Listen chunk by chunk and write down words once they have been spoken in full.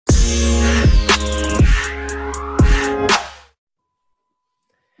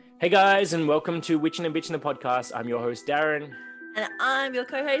Hey guys, and welcome to Witchin' and Bitchin' the podcast. I'm your host, Darren. And I'm your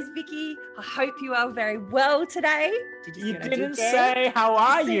co-host, Vicky. I hope you are very well today. Did you see what I did there? Say, how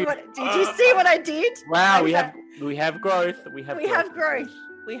are you? Did you see what I did? Wow, we have growth. We have growth.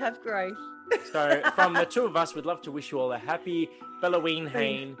 We have growth. So from the two of us, we'd love to wish you all a happy Halloween.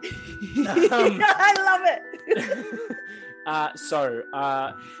 I love it.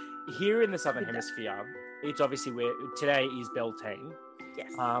 Here in the Southern Hemisphere, it's obviously where today is Beltane. Yes.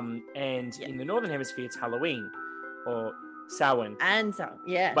 And in the Northern Hemisphere, it's Halloween or Samhain. And so,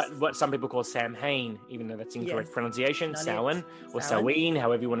 yes. But what some people call Samhain, even though that's incorrect pronunciation, Samhain or Samhain. Samhain,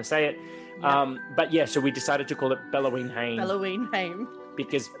 however you want to say it. Yep. But yeah, so we decided to call it Belloween Hain. Belloween Hain.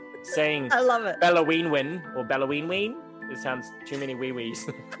 Because saying I love it. Belloween or Belloween, it sounds too many wee-wees.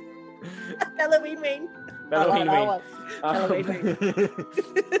 Belloween.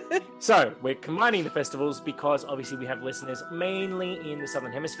 So we're combining the festivals because obviously we have listeners mainly in the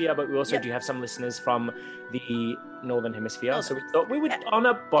Southern Hemisphere, but we also do have some listeners from the Northern Hemisphere. So we thought we would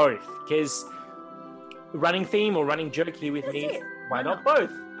honor both because running theme or running joke here with me. Why not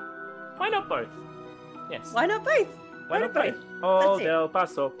both? Why not both? Yes. Why not both? Why not both? All del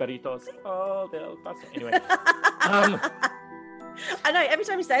Paso, Peritos. All del Paso. Anyway. I know, every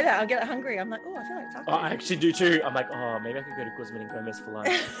time you say that, I'll get hungry. I'm like, oh, I feel like tacos. Oh, I actually do too. I'm like, oh, maybe I could go to Guzman and Gomez for lunch.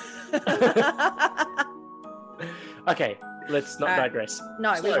 Okay, let's not digress.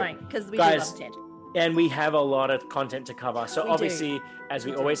 No, we won't, because we do love tangent. And we have a lot of content to cover. So obviously, as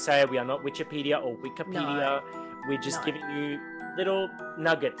we always say, we are not Wikipedia or Wikipedia. We're just giving you little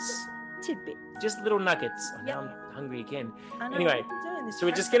nuggets. Tidbits. Just little nuggets. Oh, now I'm hungry again. I know, anyway, so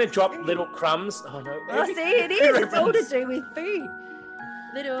we're just going to drop little crumbs. Oh, no. Oh, see, it is. It's all to do with food.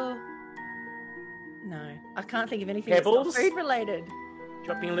 Little... No, I can't think of anything Pebbles? That's not food related.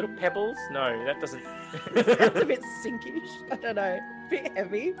 Dropping little pebbles? No, that doesn't... That's a bit sinkish. I don't know. A bit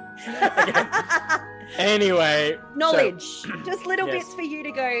heavy. Okay. Anyway. Knowledge. Just little bits for you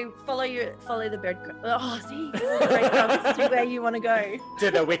to go follow the breadcrumbs. Oh, see? Breadcrumbs to where you want to go.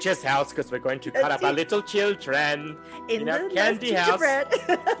 To the witch's house because we're going to cut up our little children in our the candy house.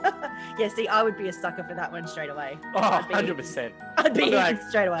 Yeah, see, I would be a sucker for that one straight away. Oh, 100%. I'd be in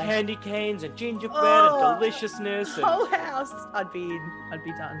straight away. Candy canes and gingerbread and deliciousness. And... whole house. I'd be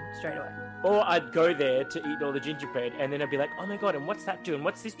done straight away. Or I'd go there to eat all the gingerbread and then I'd be like, oh my God, and what's that doing?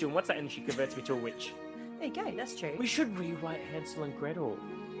 What's this doing? What's that? And she converts me to a witch. There you go, that's true. We should rewrite Hansel and Gretel.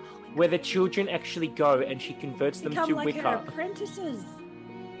 Where the children actually go and she converts them to like Wicca. Her apprentices.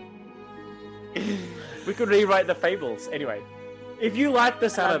 We could rewrite the fables. Anyway, if you like the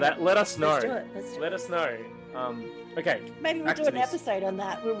sound of that, let us know. Let's do it. Let us know. Okay. Maybe we'll do an episode on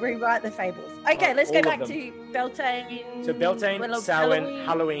that. We'll rewrite the fables. Okay, let's go back to Beltane. So Beltane, Samhain,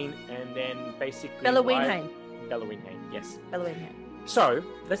 Halloween, and then basically... Belloween Hain, yes. Belloween Hain. So,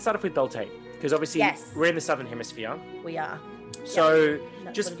 let's start off with Beltane. Because obviously, we're in the Southern Hemisphere. We are. So,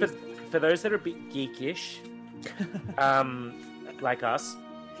 just for those that are a bit geekish, like us.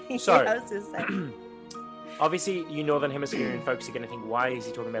 So, I was just saying. Obviously, you Northern Hemispherian folks are going to think, why is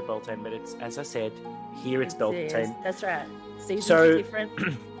he talking about Beltane? But it's, as I said, here it's Beltane. That's right. Seasons are different.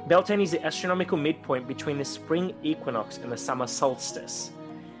 Beltane is the astronomical midpoint between the spring equinox and the summer solstice.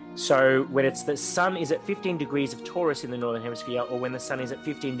 So when the sun is at 15 degrees of Taurus in the Northern Hemisphere, or when the sun is at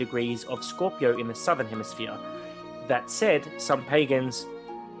 15 degrees of Scorpio in the Southern Hemisphere. That said, some pagans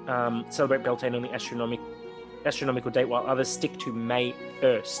celebrate Beltane on the astronomical date, while others stick to May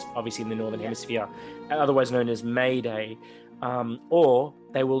 1st, obviously in the Northern Hemisphere, otherwise known as May Day, or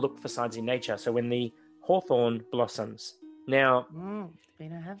they will look for signs in nature. So when the hawthorn blossoms. Now, we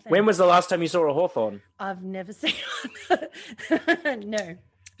don't have that. When was the last time you saw a hawthorn? I've never seen one. No.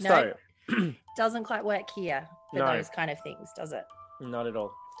 So, doesn't quite work here for those kind of things, does it? Not at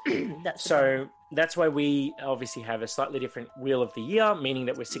all. That's why we obviously have a slightly different wheel of the year, meaning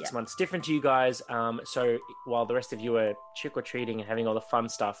that we're 6 months different to you guys. So while the rest of you are trick-or-treating and having all the fun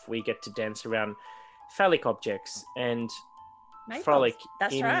stuff, we get to dance around phallic objects and frolic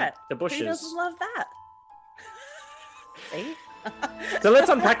in the bushes. Who doesn't love that? See? So let's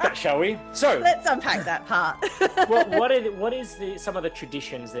unpack that, shall we? So let's unpack that part. what is some of the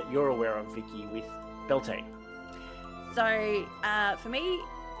traditions that you're aware of, Vicky, with Beltane? So for me,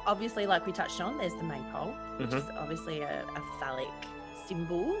 obviously, like we touched on, there's the maypole, which is obviously a phallic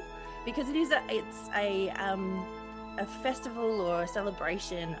symbol, because it's a festival or a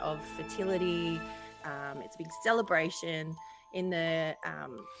celebration of fertility. It's a big celebration in the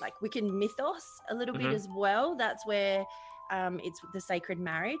like Wiccan mythos a little bit as well. That's where it's the sacred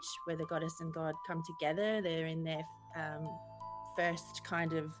marriage, where the goddess and god come together. They're in their first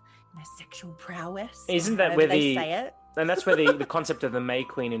kind of sexual prowess. Isn't that where they say it? And that's where the concept of the May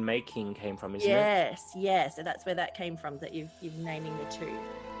Queen and May King came from, isn't it? Yes. So that's where that came from, that you're naming the two.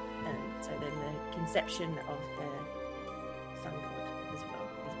 And so then the conception of the sun god as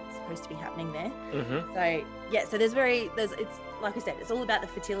well is supposed to be happening there. Mm-hmm. So, yeah, so it's like I said, it's all about the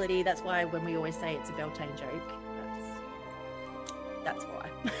fertility. That's why when we always say it's a Beltane joke, that's why.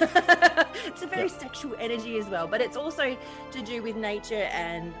 It's a very sexual energy as well, but it's also to do with nature.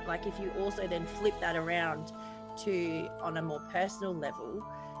 And like if you also then flip that around to on a more personal level,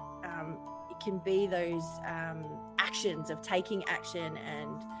 it can be those actions of taking action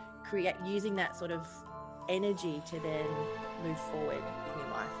and using that sort of energy to then move forward in your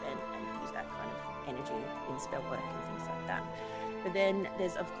life and use that kind of energy in spell work and things like that. But then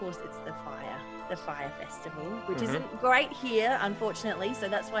there's, of course, it's the Fire Festival, which isn't great here, unfortunately. So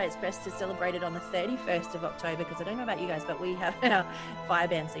that's why it's best to celebrate it on the 31st of October, because I don't know about you guys, but we have our fire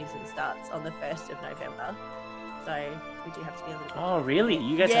band season starts on the 1st of November. So we do have to be a little bit... Oh, really?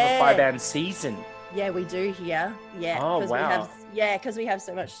 You guys have a fire band season? Yeah, we do here. Yeah. Oh, wow. Because we have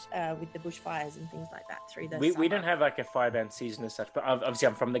so much with the bushfires and things like that through the We don't have like a fire band season as such, but obviously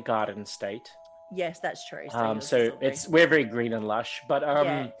I'm from the Garden State. Yes, that's true. So we're very green and lush, but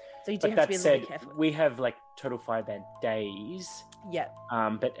so you do have to be a little bit careful. We have like total fire band days. Yeah.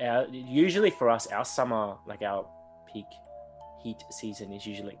 But usually for us, our summer, like our peak heat season is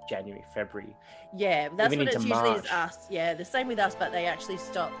usually like January, February. Yeah, that's even what it into usually March. is us. Yeah, the same with us, but they actually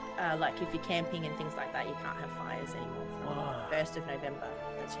stop. Like if you're camping and things like that, you can't have fires anymore from the 1st of November.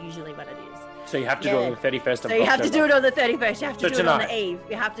 That's usually when it is. So you have to do it on the 31st of October. So you have to do it on the 31st. You have to do tonight. it on the eve.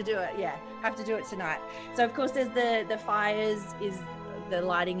 You have to do it. Yeah, have to do it tonight. So of course, there's the fires, is the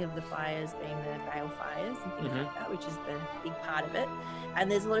lighting of the fires being the bale fires and things like that, which is the big part of it. And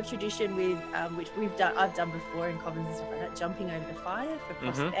there's a lot of tradition with which I've done before in Cobbins and stuff like that, jumping over the fire for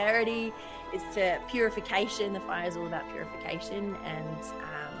prosperity. It's to purification. The fire is all about purification and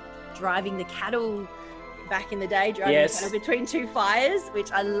driving the cattle. Back in the day, driving the cattle between two fires, which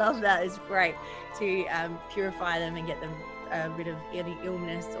I love. That is great to purify them and get them rid of any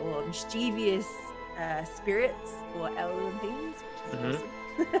illness or mischievous spirits or elven things, which is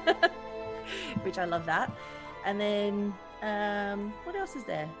awesome. Which I love that. And then what else is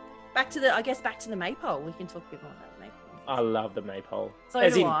there? Back to the maypole. We can talk a bit more about the maypole. I love the maypole. So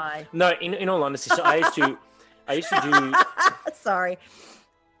do I. No, in all honesty, so I used to do. Sorry,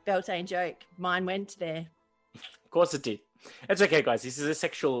 Beltane joke. Mine went there. Of course it did. It's okay, guys. This is a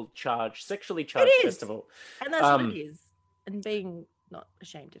sexually charged festival. And that's what it is. And being not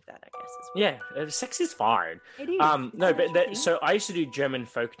ashamed of that, I guess, as well. Yeah, sex is fine. It is. So I used to do German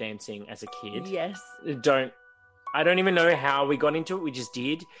folk dancing as a kid. Yes. I don't even know how we got into it. We just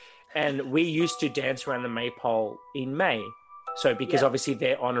did. And we used to dance around the maypole in May. So because obviously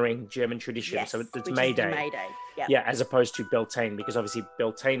they're honouring German tradition. So it's May Day. May Day. Yep. Yeah, as opposed to Beltane, because obviously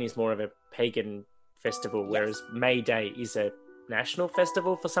Beltane is more of a pagan festival, whereas May Day is a national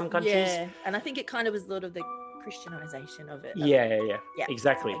festival for some countries. Yeah, and I think it kind of was a lot of the Christianization of it. Yeah,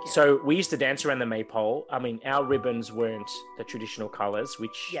 exactly. Okay. So we used to dance around the maypole. I mean, our ribbons weren't the traditional colours,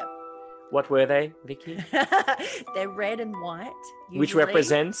 which... Yep. What were they, Vicky? They're red and white. Usually, which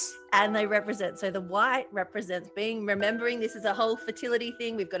represents? And they represent. So the white represents remembering this is a whole fertility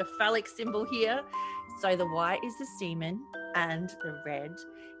thing. We've got a phallic symbol here. So the white is the semen and the red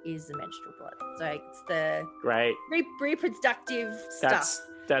is the menstrual blood. So it's the reproductive stuff.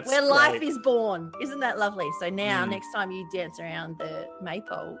 That's where life is born. Isn't that lovely? So now next time you dance around the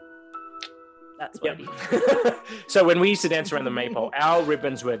maypole, that's what it is. So when we used to dance around the maypole, our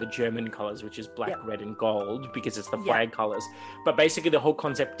ribbons were the German colours, which is black, red and gold, because it's the flag colours. But basically the whole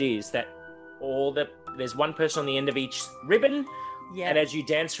concept is that there's one person on the end of each ribbon. Yeah. And as you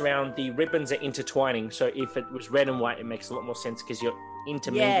dance around, the ribbons are intertwining. So if it was red and white, it makes a lot more sense because you're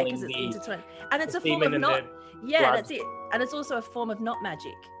intermingling because it's intertwining. And it's a form of knot. Yeah, that's it. And it's also a form of knot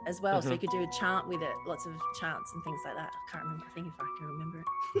magic as well. So you could do a chant with it, lots of chants and things like that. I can't remember. I think if I can remember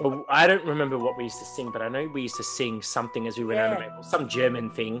it. Well, I don't remember what we used to sing, but I know we used to sing something as we went out of it. Some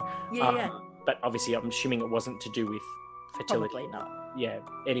German thing. But obviously, I'm assuming it wasn't to do with fertility. Probably not. Yeah,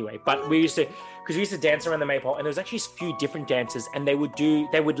 anyway, but we used to dance around the maypole, and there was actually a few different dances, and they would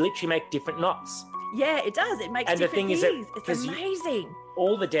literally make different knots. Yeah, it does. It makes and different the thing things. Is that, it's amazing.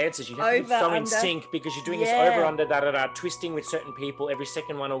 All the dances, you have to be so in sync because you're doing this over, under, twisting with certain people, every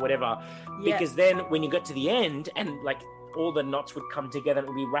second one or whatever. Because then when you get to the end and like all the knots would come together and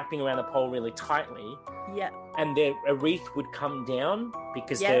it would be wrapping around the pole really tightly. Yeah. And a wreath would come down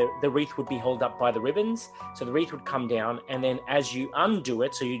because the wreath would be held up by the ribbons. So the wreath would come down, and then as you undo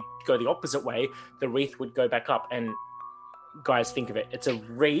it, so you go the opposite way, the wreath would go back up. And guys, think of it. It's a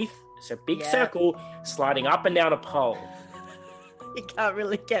wreath So big Yeah. circle sliding up and down a pole. You can't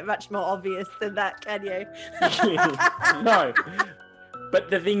really get much more obvious than that, can you? No. But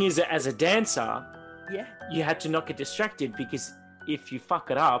the thing is, as a dancer, Yeah. you had to not get distracted, because if you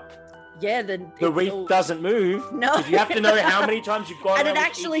fuck it up, Yeah, then the it's wreath all- doesn't move. No. 'Cause you have to know how many times you've gone and around it with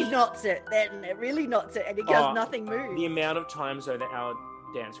actually each- knots it. Then it really knots it, and it goes Oh, nothing moves. The amount of times though that our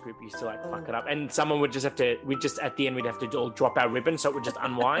dance group used to like fuck Oh. it up, and someone would just have to, at the end we'd have to all drop our ribbon so it would just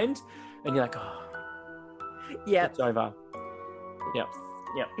unwind, and you're like, oh, Yeah, it's over. Yep.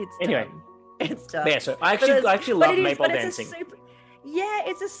 Yep. it's Anyway. done. It's done. Yeah, so I But actually but love it is- maypole but it's a dancing. Yeah,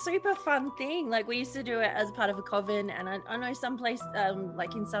 it's a super fun thing. Like we used to do it as part of a coven, and I know some place,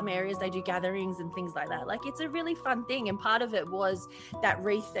 like in some areas, they do gatherings and things like that. Like it's a really fun thing, and part of it was that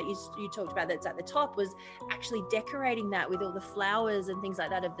wreath that you talked about that's at the top was actually decorating that with all the flowers and things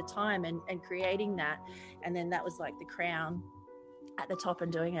like that of the time, and creating that, and then that was like the crown at the top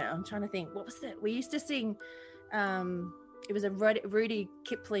and doing it. I'm trying to think, what was that? We used to sing. It was a Rudy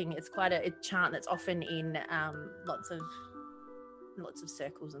Kipling. It's quite a chant that's often in lots of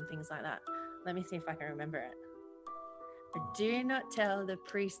circles and things like that. Let me see if I can remember it. Do not tell the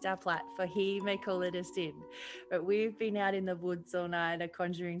priest our plight, for he may call it a sin. But we've been out in the woods all night, a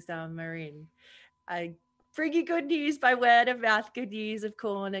conjuring some are in. I bring you good news by word of mouth, good news of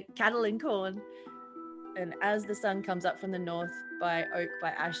corn, cattle and corn. And as the sun comes up from the north, by oak, by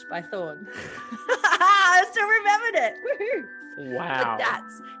ash, by thorn. I still remembered it. Woohoo! Wow. But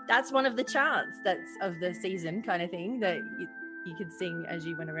that's one of the chants that's of the season kind of thing that you could sing as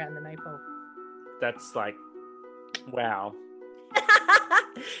you went around the maypole. That's like, wow.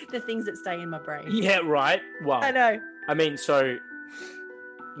 The things that stay in my brain. Yeah, right. Well, I know. I mean, so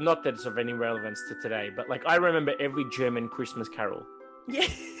not that it's of any relevance to today, but like I remember every German Christmas carol, Yeah.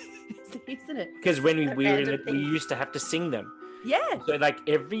 Isn't it? because when we The were in random it, we things. used to have to sing them. Yeah. So like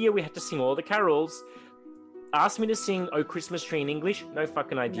every year we had to sing all the carols. Ask me to sing "Oh Christmas Tree" in English, no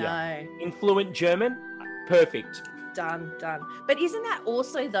fucking idea. No. In fluent German, perfect. Done. But isn't that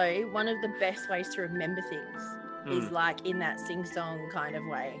also though one of the best ways to remember things? Is like in that sing-song kind of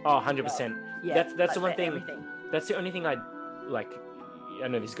way. Oh, 100%. Yeah. That's like the one for thing. everything. That's the only thing I like. I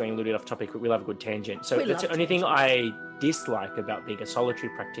know this is going a little bit off topic, but we love a good tangent. So We that's the love only thing tangents. I dislike about being a solitary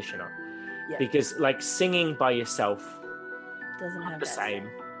practitioner. Yeah. Because like singing by yourself, Doesn't have the that same.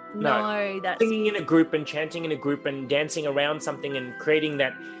 No, that's Singing in a group and chanting in a group and dancing around something and creating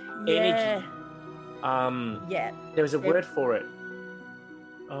that energy. Yeah. There was a word for it.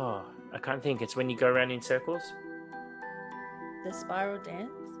 Oh, I can't think. It's when you go around in circles. The spiral dance.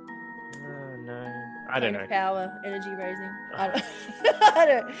 Oh no, I don't know. Power, energy raising. I don't, I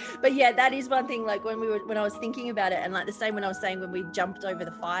don't. But yeah, that is one thing. Like when I was thinking about it, and like the same when I was saying when we jumped over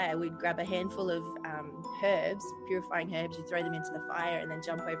the fire, we'd grab a handful of herbs, purifying herbs. You throw them into the fire and then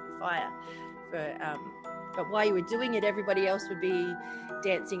jump over the fire. But while you were doing it, everybody else would be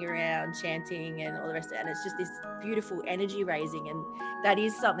dancing around, chanting, and all the rest of it. And it's just this beautiful energy raising. And that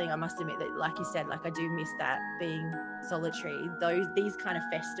is something I must admit that, like you said, like I do miss that being solitary. These kind of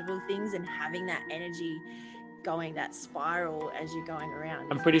festival things and having that energy going, that spiral as you're going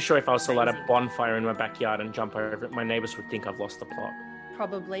around. I'm pretty sure if I was to light a Amazing. bonfire in my backyard and jump over it, my neighbors would think I've lost the plot.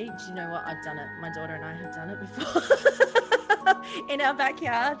 Probably. Do you know what? I've done it. My daughter and I have done it before in our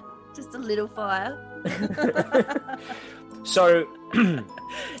backyard. Just a little fire. So,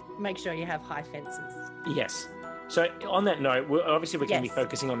 Make sure you have high fences. yes. So on that note, we're going to be Yes.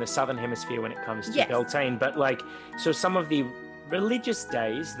 focusing on the Southern Hemisphere when it comes to Yes. Beltane. But like, so some of the religious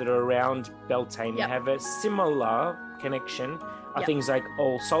days that are around Beltane Yep. have a similar connection. Are Yep. things like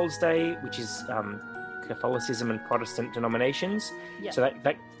All Souls Day, which is Catholicism and Protestant denominations. Yep. So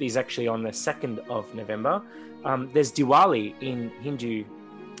that is actually on the 2nd of November. There's Diwali in Hindu.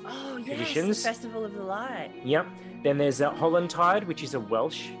 Oh, yes. Traditions. The Festival of the Light. Yep. Then there's Hollandtide, which is a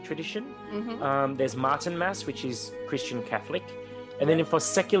Welsh tradition. Mm-hmm. There's Martinmas, which is Christian Catholic. And then for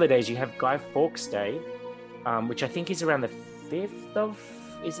secular days, you have Guy Fawkes Day, which I think is around the 5th of...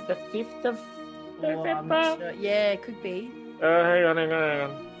 Is it the 5th of Oh, I'm November? not sure. Yeah, it could be. Hang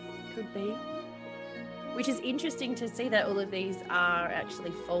on. Could be. Which is interesting to see that all of these are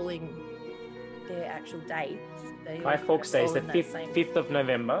actually falling their actual dates. They Guy all Fawkes Day is fall the in that 5th, same- 5th of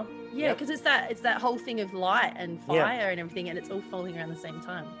November. Yeah, Yep. because it's that whole thing of light and fire Yeah. and everything, and it's all falling around the same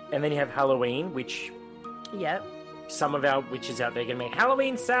time. And then you have Halloween, which Yep. some of our witches out there are going to make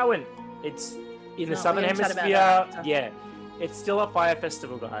Halloween Samhain. It's in the not. Southern We're gonna chat about Hemisphere. that after. Yeah. It's still a fire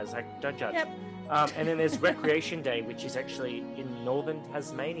festival, guys. Like, don't judge. Yep. And then there's Recreation Day, which is actually in northern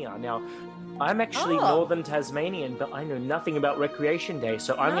Tasmania. Now, I'm actually Oh. northern Tasmanian, but I know nothing about Recreation Day,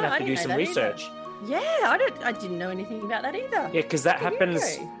 so I'm No, going to have I to do didn't some know that either. research. Yeah, I didn't know anything about that either. Yeah, because that There you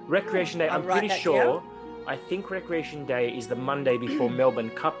happens. go. Recreation Day, I'll I'm write pretty that sure. I think Recreation Day is the Monday before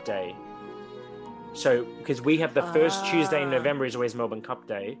Melbourne Cup Day. So, because we have the first Tuesday in November is always Melbourne Cup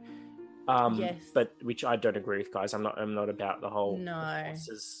Day. Yes. But which I don't agree with, guys. I'm not about the whole No.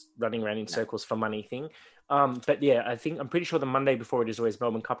 horses running around in circles for money thing. But yeah, I'm pretty sure the Monday before it is always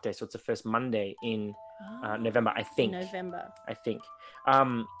Melbourne Cup Day, so it's the first Monday in November, I think. November. I think.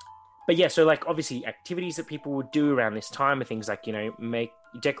 But yeah, so like obviously activities that people would do around this time are things like,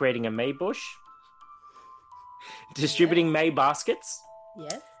 decorating a May bush, distributing May baskets.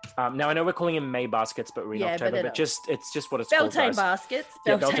 Yes. Now I know we're calling them May baskets, but we're in October. But it's just what it's called, Beltane guys. baskets.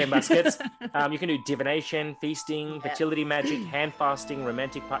 Yeah, Beltane baskets. You can do divination, feasting, fertility magic, hand fasting,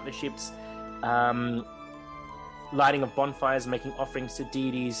 romantic partnerships, lighting of bonfires, making offerings to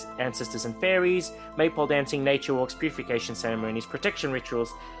deities, ancestors, and fairies, maypole dancing, nature walks, purification ceremonies, protection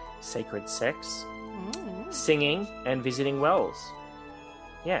rituals, sacred sex, singing, and visiting wells.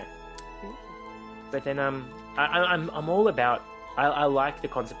 Yeah. But then I'm all about. I like the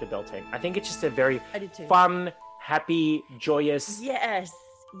concept of Beltane. I think it's just a very fun, happy, joyous. Yes.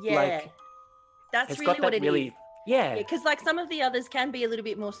 Yeah. Like, that's really what it is. Yeah. Because like some of the others can be a little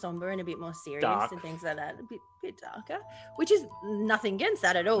bit more somber and a bit more serious Dark. and things like that, a bit darker, which is nothing against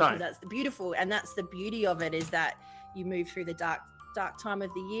that at all. No. That's the beautiful, and that's the beauty of it, is that you move through the dark time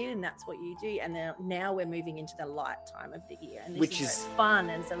of the year, and that's what you do. And then now we're moving into the light time of the year, and this Which is is fun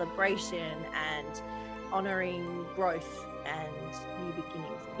and celebration and honoring growth and new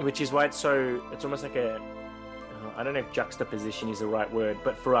beginnings. Which is why it's almost like I don't know if juxtaposition is the right word,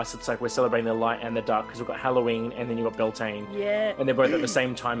 but for us, it's like we're celebrating the light and the dark, because we've got Halloween and then you've got Beltane. Yeah. And they're both at the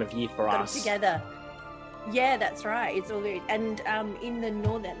same time of year for us. Together. Yeah, that's right. It's all very, and in the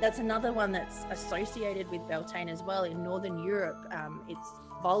northern, that's another one that's associated with Beltane as well. In Northern Europe, it's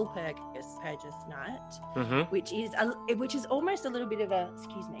Walpurgis night, which is almost a little bit of a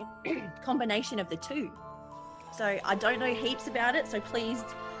combination of the two. So I don't know heaps about it, so please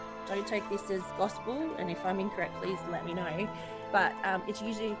don't take this as gospel, and if I'm incorrect, please let me know. But it's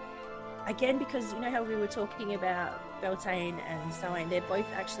usually, again, because you know how we were talking about Beltane and Samhain, they're both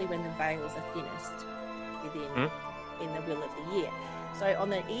actually when the veils are thinnest in the will of the year. So on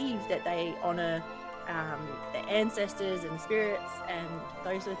the eve that they honour the ancestors and spirits and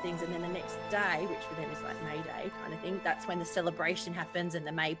those sort of things, and then the next day, which for them is like May Day kind of thing, that's when the celebration happens and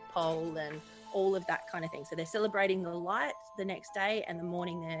the maypole and all of that kind of thing. So they're celebrating the light the next day, and the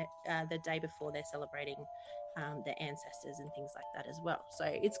morning the day before they're celebrating their ancestors and things like that as well. So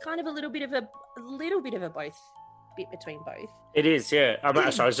it's kind of a little bit of a bit between both. It is, yeah.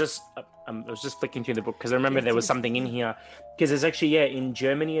 So I was just flicking through the book because I remember there was something in here, because there's actually in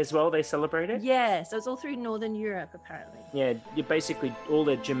Germany as well they celebrate it. Yeah, so it's all through Northern Europe apparently. Yeah, you're basically all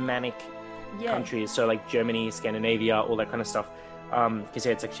the Germanic countries, so like Germany, Scandinavia, all that kind of stuff. Because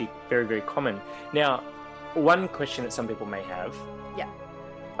it's actually very, very common. Now, one question that some people may have. Yeah.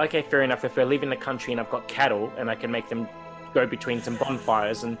 Okay, fair enough. If we're leaving the country and I've got cattle and I can make them go between some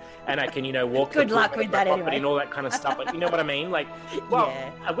bonfires and I can, walk good luck with that anyway, and all that kind of stuff. Like, you know what I mean? Like, well,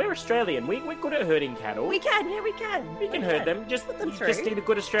 we're Australian. We're good at herding cattle. We can. We can herd them. Just put them you through. just need a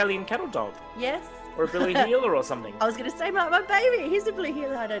good Australian cattle dog. Yes. Or a blue heeler or something. I was going to say my baby. He's a blue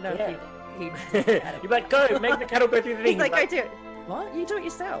heeler. I don't know if you're like, go make the cattle go through the thing. He's like, go do it. What? You do it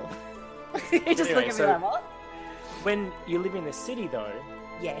yourself. You just look at me like, what? When you live in the city, though,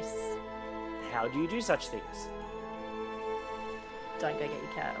 yes. How do you do such things? Don't go get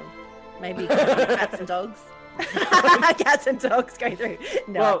your cattle. Maybe cats and dogs. Cats and dogs go through.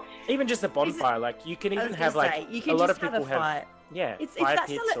 No. Well, even just the bonfire, like you can even have a lot of people have. Yeah, fire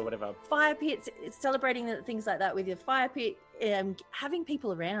pits or whatever. Fire pits. It's celebrating things like that with your fire pit, having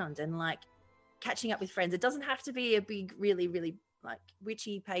people around and like catching up with friends. It doesn't have to be a big, really, really like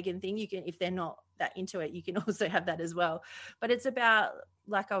witchy pagan thing. You can, if they're not that into it, you can also have that as well. But it's about,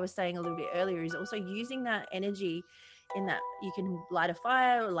 like I was saying a little bit earlier, is also using that energy in that you can light a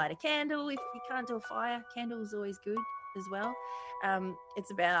fire or light a candle. If you can't do a fire, candle is always good as well. It's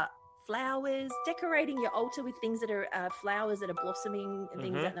about flowers, decorating your altar with things that are flowers that are blossoming and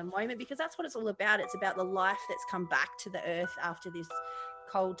things at the moment, because that's what it's all about. It's about the life that's come back to the earth after this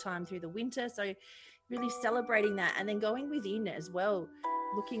cold time through the winter. So really celebrating that, and then going within as well,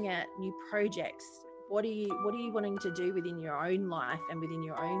 looking at new projects. What are you wanting to do within your own life and within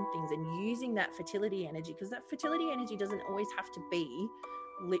your own things, and using that fertility energy, because that fertility energy doesn't always have to be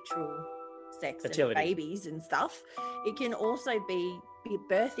literal sex fertility and babies and stuff. It can also be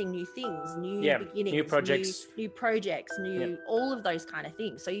birthing new things, new beginnings, new projects, all of those kind of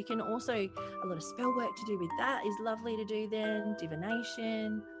things. So you can also, a lot of spell work to do with that is lovely to do then,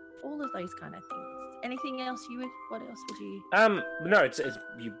 divination, all of those kind of things. anything else what else would you? No, it's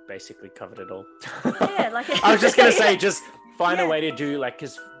you basically covered it all. Yeah, like I was just gonna say, just find a Yeah. way to do like,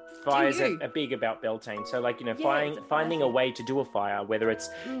 because fires you. are big about Beltane. So like, it's a finding fire a way to do a fire, whether it's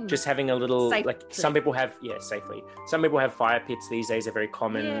thing. just having a little like Safely. some people have safely. Some people have fire pits these days, are very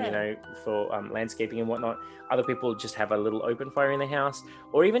common, Yeah. for landscaping and whatnot. Other people just have a little open fire in the house,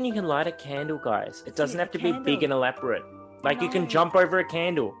 or even you can light a candle, guys. It doesn't it, have to a be big candle. and elaborate. Like you can No. jump over a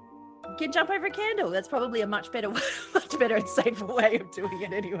candle. You can jump over a candle. That's probably a much better and safer way of doing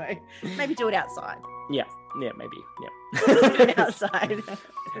it anyway. Maybe do it outside. Yeah, maybe. Do Yeah. it outside.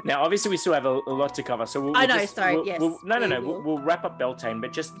 Now, obviously, we still have a lot to cover, so I know, sorry, yes, We'll wrap up Beltane,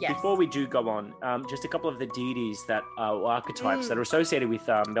 but just Yes. before we do go on, just a couple of the deities that are archetypes that are associated with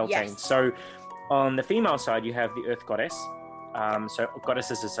Beltane. Yes. So, on the female side, you have the Earth Goddess. So,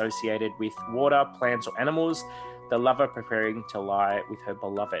 goddess is associated with water, plants, or animals. The lover preparing to lie with her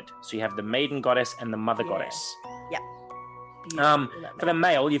beloved. So, you have the Maiden Goddess and the Mother Yeah. Goddess. Beautiful, For the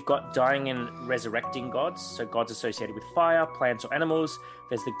male, you've got dying and resurrecting gods. So gods associated with fire, plants, or animals.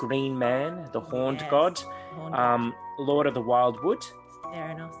 There's the Green Man, the Horned Yes, God, Horned Lord of the Wildwood,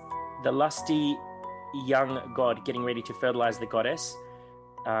 Theranos. the lusty young god getting ready to fertilize the goddess,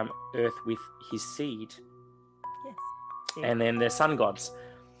 Earth with his seed, Yes. and then the sun gods.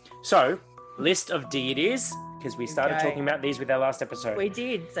 So, list of deities, because we started Okay. talking about these with our last episode. We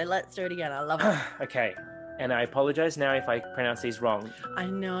did. So let's do it again. I love it. Okay, and I apologize now if I pronounce these wrong. I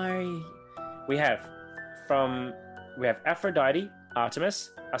know. We have Aphrodite,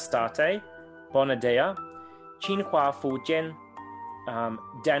 Artemis, Astarte, Bonadea, Qinhua Fujian,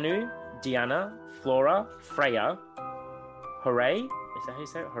 Danu, Diana, Flora, Freya, Hooray. Is that how you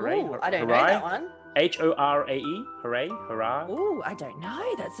say it? Hooray? Ooh, I don't know Hooray? that one. Horae. Hooray. Hurrah. Ooh, I don't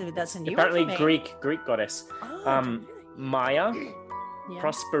know. That's a new Apparently one for me. Greek goddess. Oh, Maya, yeah.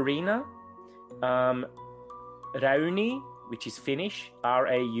 Prosperina, Rauni, which is Finnish,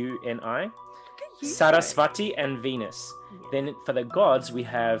 Rauni, You Sarasvati, and Venus. know. Then for the gods, we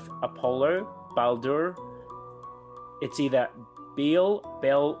have Apollo, Baldur. It's either Bel,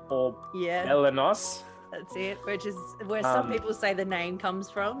 or Yeah, Belanos. that's it. Which is where some people say the name comes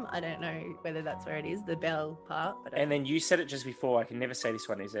from. I don't know whether that's where it is, the bell part. But And then you said it just before. I can never say this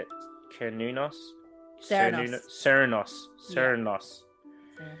one. Is it Cernunos? Theranos. Cernos. Yeah. Cernos.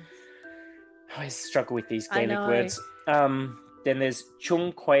 I always struggle with these I Gaelic know. words. Then there's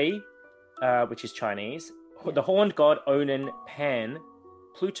Chung Kui, which is Chinese. Yeah. The horned god Onan, Pan,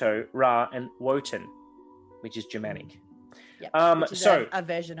 Pluto, Ra, and Wotan, which is Germanic. yeah. Which is so a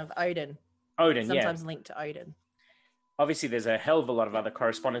version of Odin, Odin, sometimes linked to Odin. Obviously, there's a hell of a lot of other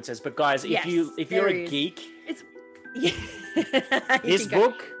correspondences. But guys, Yes, if you're there a is. geek, It's yeah. this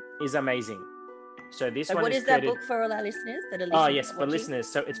book is amazing. So this So one what is is that created... book for all our listeners that are listening? Oh, yes, for watching? listeners.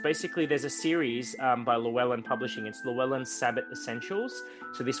 So it's basically, there's a series by Llewellyn Publishing. It's Llewellyn Sabbath Essentials.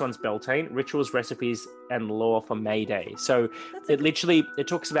 So this one's Beltane, Rituals, Recipes, and Law for May Day. So That's it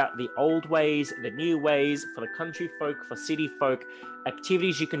talks about the old ways, the new ways, for the country folk, for city folk,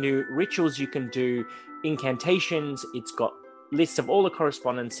 activities you can do, rituals you can do, incantations. It's got lists of all the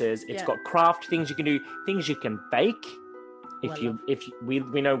correspondences. It's Yeah. got craft things you can do, things you can bake. Well,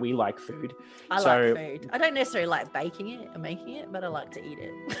 We know we like food. I So- like food. I don't necessarily like baking it or making it, but I like to eat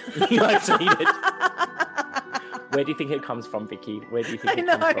it. You like to eat it. Where do you think it comes from, Vicky? Where do you think I it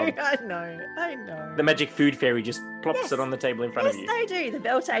know, comes from? I know. The magic food fairy just plops Yes. it on the table in front Yes, of you. they do. The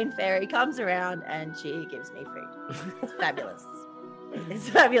Beltane fairy comes around and she gives me food. It's fabulous. It's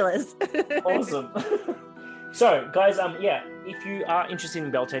fabulous. Awesome. So, guys, if you are interested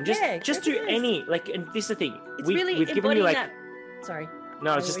in Beltane, just go do for this. any, like, and this is the thing. It's we've really given you, embodying like, that. Sorry.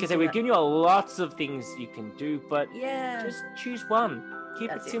 no, I was just going to say, we've given you lots of things you can do, but Yeah. just choose one. Keep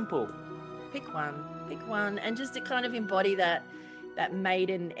That's it it. simple. Pick one, and just to kind of embody that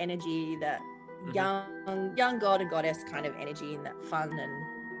maiden energy, that Mhm. young god and goddess kind of energy, and that fun and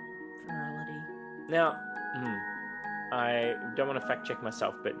virality. Now, I don't want to fact check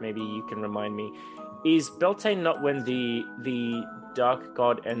myself, but maybe you can remind me. Is Beltane not when the dark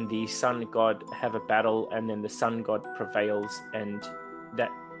god and the sun god have a battle, and then the sun god prevails, and that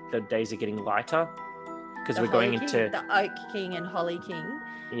the days are getting lighter? Because The we're going Holly into King, the Oak King and Holly King.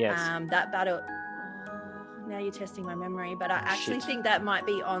 yes. That battle. Now you're testing my memory, but I actually Shit. think that might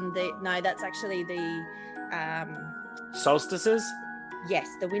be on the. No, that's actually the. Solstices. Yes,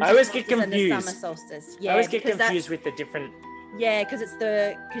 the winter I always get solstice and the confused. summer solstice. I always get because that's- confused with the different. Yeah, because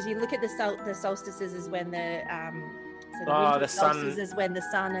because you look at the solstices is when the so the Oh, winter the sun- solstice is when the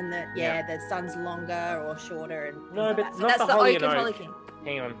sun and the Yeah. the sun's longer or shorter and things No, like but that. So not that's the the Holly Oak and and Holly Oak. King.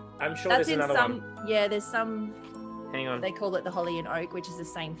 Hang on, I'm sure That's there's in another some one. yeah. There's some Hang on. They call it the holly and oak, which is the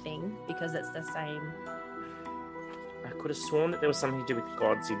same thing because it's the same. I could have sworn that there was something to do with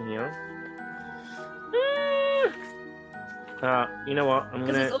gods in here. You know what? I'm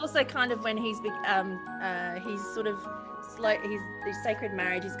Because gonna. it's also kind of when he's sort of slow. The sacred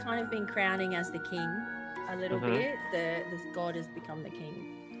marriage. He's kind of been crowning as the king a little bit. The god has become the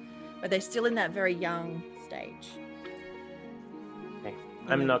king, but they're still in that very young stage. Okay.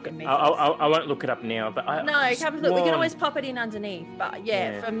 I'm not. I won't look it up now, but I. No, have a look. We can always pop it in underneath. But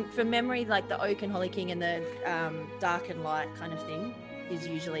yeah. From memory, like the oak and holly king and the dark and light kind of thing is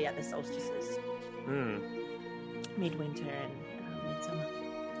usually at the solstices. Midwinter and midsummer.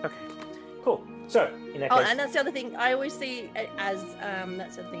 Okay, cool. So in that case, and that's the other thing I always see it as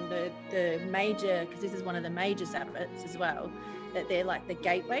that's the thing the major, because this is one of the major Sabbats as well, that they're like the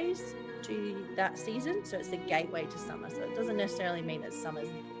gateways to that season. So it's the gateway to summer. So it doesn't necessarily mean that summer's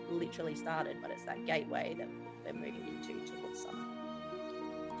literally started, but it's that gateway that they're moving into towards summer.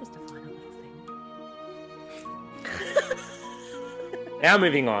 Just a final little thing. Now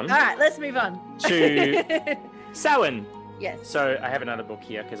moving on. All right, let's move on to Samhain. Yes. So I have another book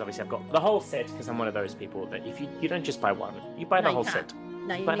here because obviously I've got the whole set, because I'm one of those people that if you don't just buy one, you buy the whole set.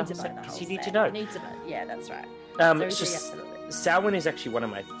 No, you need to buy the whole set. You need to know. You need to know. Yeah, that's right. Samhain is actually one of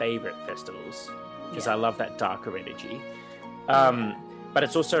my favorite festivals because I love that darker energy. But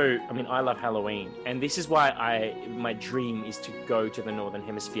it's also, I mean, I love Halloween, and this is why my dream is to go to the Northern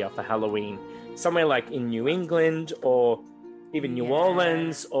Hemisphere for Halloween, somewhere like in New England or even New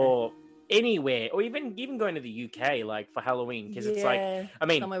Orleans or anywhere, or even going to the UK, like for Halloween, because it's like, I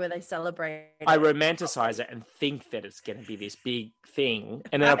mean, somewhere where they celebrate. I romanticize it and think that it's going to be this big thing,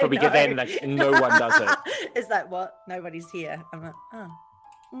 and then I'll probably get there and like no one does it. It's like, what? Nobody's here. I'm like,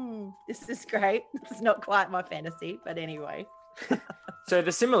 this is great. It's not quite my fantasy, but anyway. So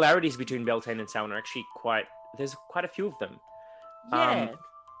the similarities between Beltane and Samhain are actually there's quite a few of them. Yeah.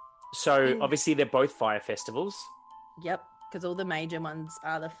 So obviously they're both fire festivals. Yep. Because all the major ones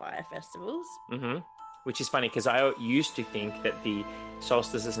are the fire festivals. Mm-hmm. Which is funny because I used to think that the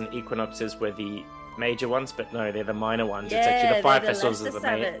solstices and equinoxes were the major ones, but no, they're the minor ones. Yeah, it's actually the fire festivals are the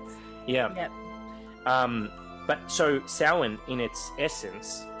main. Yeah. Yep. But so Samhain, in its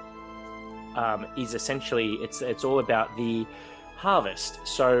essence, is essentially it's all about the harvest.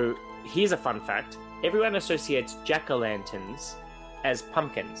 So here's a fun fact: everyone associates jack-o'-lanterns as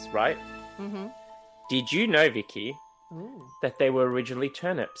pumpkins, right? Mm-hmm. Did you know, Vicky? Ooh. That they were originally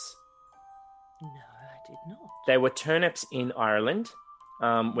turnips? No, I did not. They were turnips in Ireland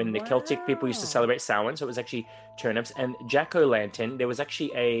when the Celtic people used to celebrate Samhain. So it was actually turnips. And jack-o'-lantern, there was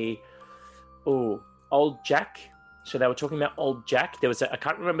actually Old Jack. So they were talking about Old Jack. There was I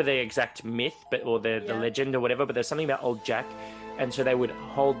can't remember the exact myth, or the legend or whatever, but there's something about Old Jack. And so they would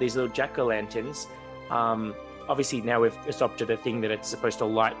hold these little jack-o'-lanterns. Obviously, now we've adopted a thing that it's supposed to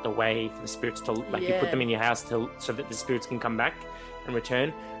light the way for the spirits to, you put them in your house so that the spirits can come back and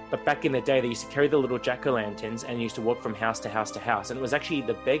return. But back in the day, they used to carry the little jack-o'-lanterns and used to walk from house to house to house. And it was actually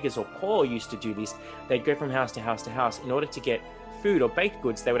the beggars or poor used to do this. They'd go from house to house to house in order to get food or baked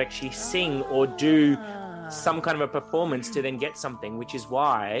goods. They would actually sing or do some kind of a performance to then get something, which is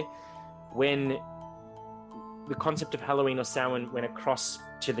why when the concept of Halloween or Samhain went across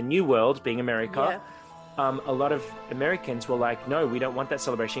to the New World, being America, a lot of Americans were like, no, we don't want that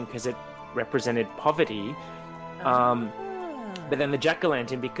celebration because it represented poverty. But then the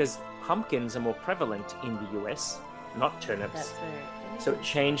jack-o'-lantern, because pumpkins are more prevalent in the US, not turnips, so it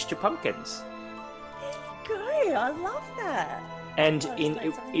changed to pumpkins. There you go. I love that. And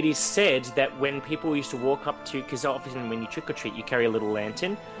it is said that when people used to walk up to, because often when you trick-or-treat, you carry a little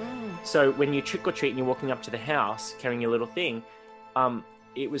lantern. So when you trick-or-treat and you're walking up to the house carrying your little thing,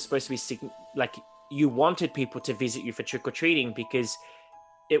 it was supposed to be like you wanted people to visit you for trick-or-treating because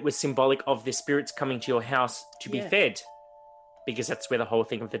it was symbolic of the spirits coming to your house to be fed. Because that's where the whole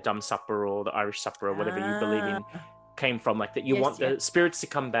thing of the dumb supper or the Irish supper or whatever you believe in came from. Like that you want the spirits to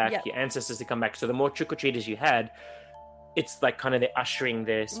come back, your ancestors to come back. So the more trick-or-treaters you had, it's like kind of they're ushering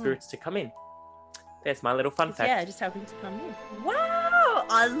their spirits to come in. There's my little fun fact. Yeah, just helping to come in. Wow,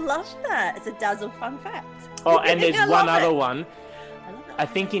 I love that. It's a dazzle fun fact. Oh, and there's one other one. I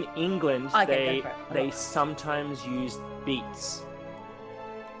think in England they sometimes use beets,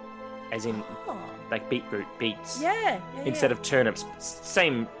 as in like beetroot beets. Instead of turnips.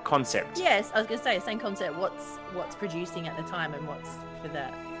 Same concept. Yes, I was gonna say same concept. What's producing at the time and what's for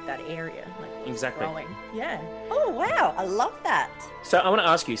that area. Like exactly. Growing. Yeah. Oh wow, I love that. So I want to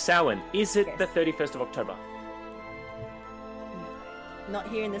ask you, Samhain, is it the 31st of October? Not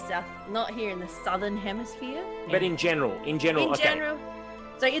here in the south, not here in the southern hemisphere. But in general.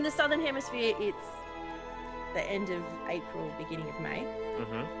 So in the southern hemisphere, it's the end of April, beginning of May.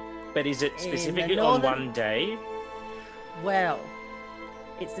 But is it specifically on one day? Well,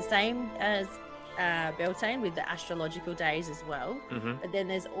 it's the same as Beltane with the astrological days as well. But then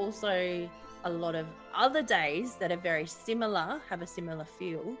there's also a lot of other days that are very similar, have a similar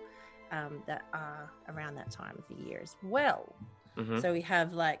feel, that are around that time of the year as well. So we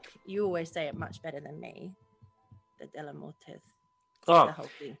have, like, you always say it much better than me, the De la Muertes. Oh, the whole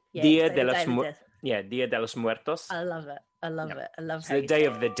thing. Yeah, Dia de los Muertos. I love it. I love it. I love the Day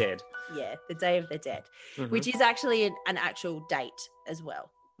of the Dead. Yeah, the Day of the Dead, which is actually an actual date as well.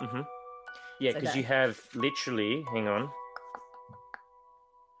 Yeah, because you have literally, hang on.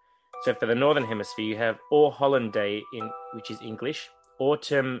 So for the Northern Hemisphere, you have All Holland Day, which is English,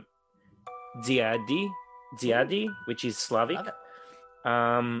 Autumn Dziadi, which is Slavic.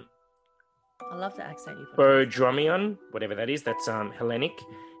 I love the accent you put. Bodromion, whatever that is, that's Hellenic.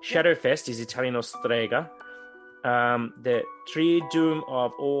 Shadowfest is Italiano Strega. The Triduum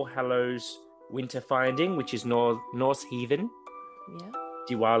of All Hallows Winter Finding, which is Norse Heathen. Yeah.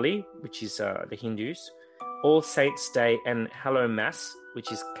 Diwali, which is the Hindus. All Saints Day and Hallow Mass,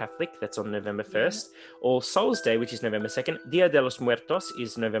 which is Catholic, that's on November 1st. All Souls Day, which is November 2nd. Dia de los Muertos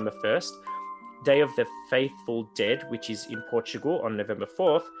is November 1st. Day of the Faithful Dead, which is in Portugal on November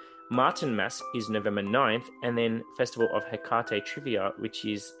 4th. Martin Mass is November 9th. And then Festival of Hecate Trivia, which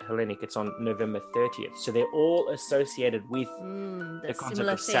is Hellenic, it's on November 30th. So they're all associated with the concept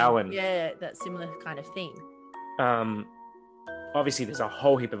of Samhain. Yeah, that similar kind of thing. Obviously, there's a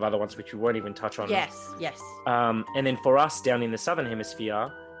whole heap of other ones which we won't even touch on. Yes. And then for us down in the Southern Hemisphere,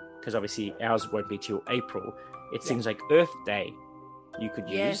 because obviously ours won't be till April, it seems like Earth Day you could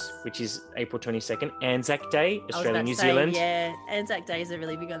use, which is April 22nd. Anzac Day, Australia, New Zealand. Yeah, Anzac Day is a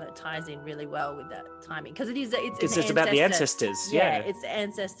really big one that ties in really well with that timing, because it's about the ancestors. Yeah, it's the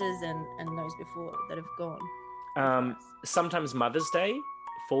ancestors and those before that have gone. Sometimes Mother's Day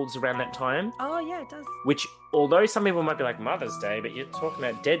falls around that time. Oh yeah, it does. Which, although some people might be like, Mother's Day, but you're talking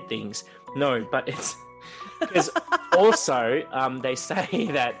about dead things. No, but it's because also they say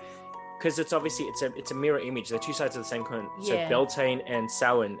that because it's obviously it's a mirror image. They're two sides of the same coin. So Beltane and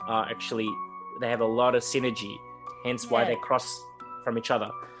Samhain are actually, they have a lot of synergy, hence why they cross from each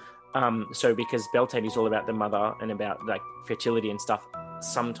other. So because Beltane is all about the mother and about like fertility and stuff,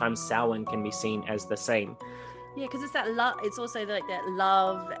 sometimes Samhain can be seen as the same. Yeah, because it's that love. It's also like that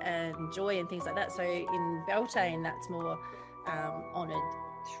love and joy and things like that. So in Beltane, that's more honoured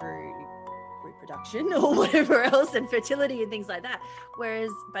through reproduction or whatever else, and fertility and things like that.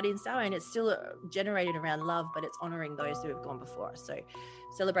 But in Samhain, it's still generated around love, but it's honouring those who have gone before us. So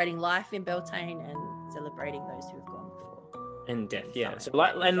celebrating life in Beltane and celebrating those who have gone before. And death, yeah. So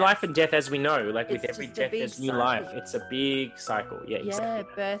life and death, as we know, like with every death, there's new life. It's a big cycle. Yeah,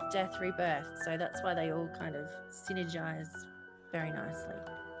 exactly. Birth, death, rebirth. So that's why they all kind of synergize very nicely.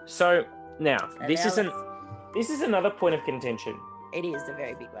 So now, this is another point of contention. It is a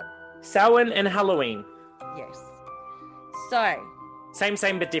very big one. Samhain and Halloween. Yes. So.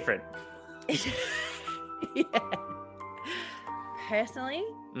 Same but different. Yeah. Personally,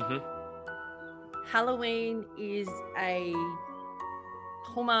 Halloween is a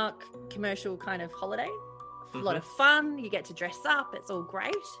Hallmark commercial kind of holiday. A lot of fun. You get to dress up. It's all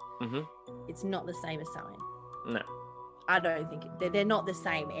great. It's not the same as Samhain. No. I don't think they're not the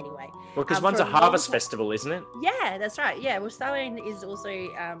same anyway. Well, because one's a harvest festival, isn't it? Yeah, that's right. Yeah, well, Samhain is also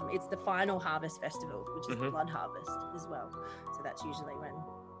it's the final harvest festival, which is the blood harvest as well. So that's usually when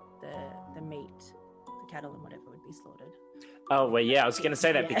the meat, the cattle and whatever would be slaughtered. Oh well, yeah, I was going to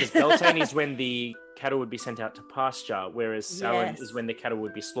say that because Beltane is when the cattle would be sent out to pasture, whereas Samhain is when the cattle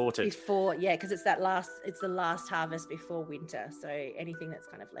would be slaughtered. Before, because it's the last harvest before winter. So anything that's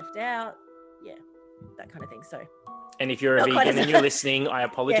kind of left out, that kind of thing. So. And if you're a vegan and you're listening, I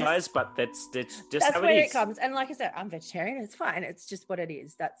apologize, but that's just how where it is. It comes. And like I said, I'm vegetarian. It's fine. It's just what it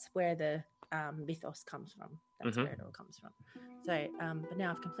is. That's where the mythos comes from. That's where it all comes from. So, but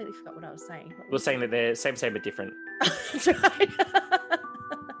now I've completely forgot what I was saying. We're saying that they're same but different. That's right.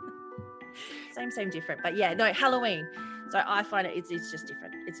 same, different. But yeah, no, Halloween. So I find it's just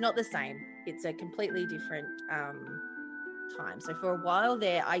different. It's not the same. It's a completely different time. So for a while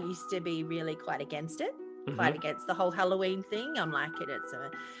there, I used to be really quite against it. Quite against the whole Halloween thing. I'm like,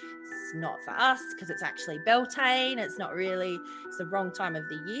 it's not for us because it's actually Beltane. It's the wrong time of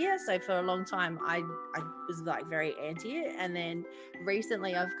the year. So for a long time, I was like very anti it. And then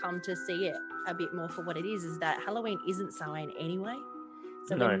recently I've come to see it a bit more for what it is that Halloween isn't Samhain anyway.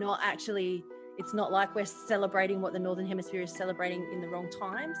 So we're not actually, it's not like we're celebrating what the Northern Hemisphere is celebrating in the wrong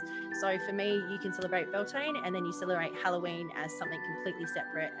times. So for me, you can celebrate Beltane and then you celebrate Halloween as something completely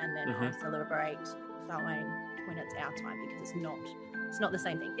separate. And then I celebrate Samhain when it's our time, because it's not the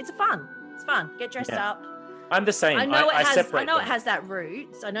same thing. It's fun. Get dressed up. I'm the same. I know it separate has that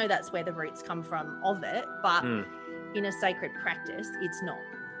roots. I know that's where the roots come from of it, but in a sacred practice, it's not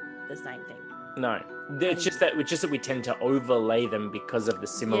the same thing. No, it's just that we tend to overlay them because of the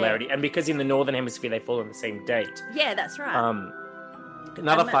similarity, and because in the Northern Hemisphere they fall on the same date. Yeah, that's right.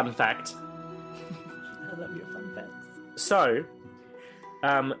 Another fun fact. I love your fun facts. So,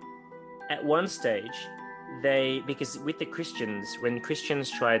 at one stage, because with the Christians, when Christians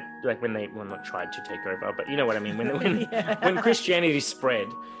tried, not tried to take over, but you know what I mean, when Christianity spread,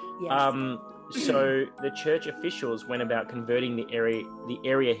 yes. So the church officials went about converting the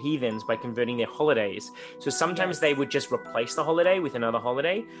area heathens by converting their holidays. So sometimes they would just replace the holiday with another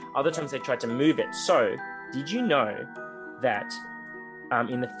holiday. Other times they tried to move it. So did you know that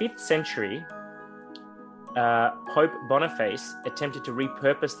in the 5th century, Pope Boniface attempted to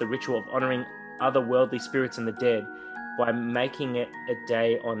repurpose the ritual of honoring other worldly spirits and the dead by making it a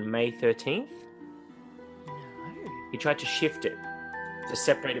day on May 13th? No. He tried to shift it to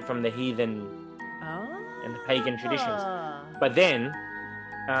separate it from the heathen and the pagan traditions. But then,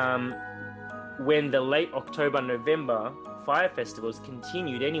 when the late October-November fire festivals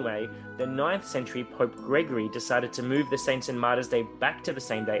continued anyway, the 9th century Pope Gregory decided to move the Saints and Martyrs' Day back to the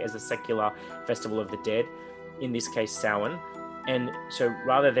same day as the secular Festival of the Dead, in this case Samhain. And so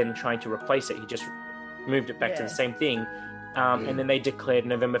rather than trying to replace it, he just moved it back to the same thing. And then they declared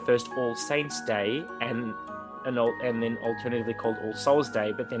November 1st All Saints' Day, and then alternatively called All Souls'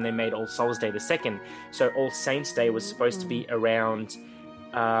 Day, but then they made All Souls' Day the 2nd. So All Saints' Day was supposed to be around,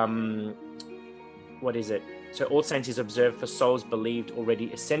 what is it? So All Saints is observed for souls believed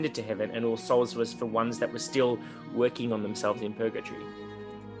already ascended to heaven, and All Souls was for ones that were still working on themselves in purgatory.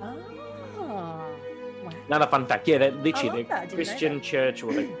 Oh, wow. Another fun fact. Yeah, that literally the Christian church,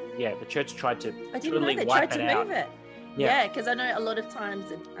 or the church tried to totally they wipe tried to it out. move it. Yeah, because I know a lot of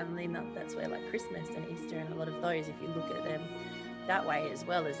times, and then that's where like Christmas and Easter and a lot of those, if you look at them that way as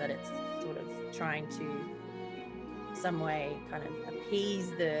well, is that it's sort of trying to some way kind of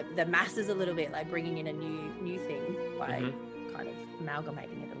appease the masses a little bit, like bringing in a new thing by kind of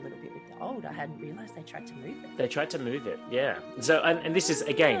amalgamating it a little bit with the old. I hadn't realized they tried to move it. They tried to move it, yeah. So, and this is,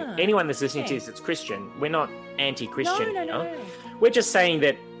 again, anyone that's listening to this that's Christian, we're not anti-Christian. No. We're just saying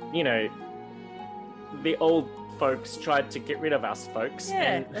that, the old folks tried to get rid of us folks.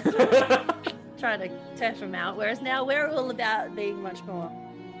 Yeah, and try to turf them out, whereas now we're all about being much more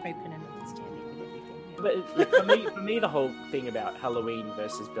open and understanding with everything. But like, for me, the whole thing about Halloween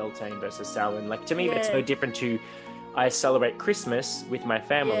versus Beltane versus Samhain, like to me, that's no different to I celebrate Christmas with my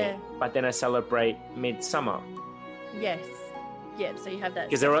family, but then I celebrate Midsummer. Yes. Yeah, so you have that.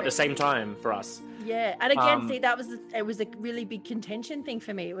 Because they're at the same time for us. Yeah, and again, see, it was a really big contention thing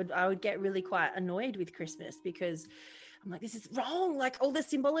for me. I would get really quite annoyed with Christmas because I'm like, this is wrong. Like all the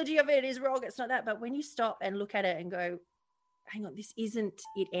symbology of it is wrong. It's not that. But when you stop and look at it and go, hang on, this isn't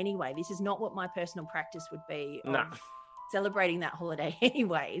it anyway. This is not what my personal practice would be of celebrating that holiday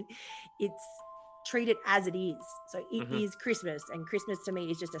anyway. It's treated as it is. So it is Christmas, and Christmas to me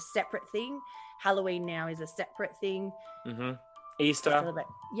is just a separate thing. Halloween now is a separate thing. Easter.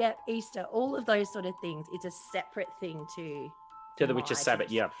 Yeah, Easter. All of those sort of things. It's a separate thing to the witch's Sabbath.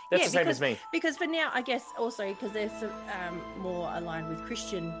 Yeah, that's the same as me. Because for now, I guess also because there's more aligned with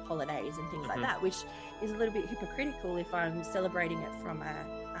Christian holidays and things like that, which is a little bit hypocritical if I'm celebrating it from a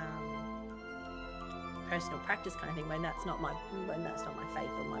personal practice kind of thing when that's not my faith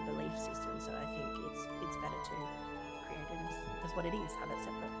or my belief system. So I think it's better to create it as what it is, have it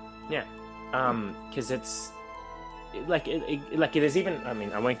separate. Yeah, because it's. Like there's even, I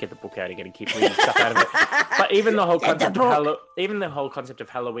mean, I won't get the book out again and keep reading stuff out of it, but even the whole concept of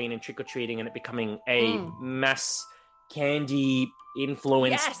Halloween and trick-or-treating and it becoming a mass candy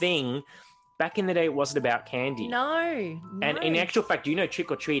influenced thing, back in the day it wasn't about candy. No. And in actual fact,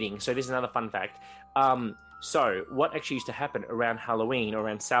 trick-or-treating, so this is another fun fact. So what actually used to happen around Halloween or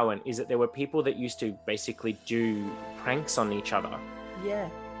around Samhain is that there were people that used to basically do pranks on each other. Yeah.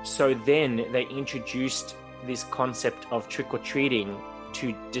 So then they introduced this concept of trick-or-treating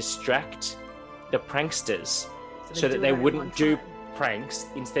to distract the pranksters so that they wouldn't do pranks.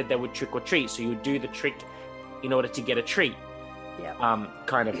 Instead, they would trick-or-treat. So you would do the trick in order to get a treat,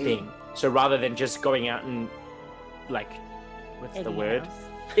 kind of thing. So rather than just going out and, like, what's the word?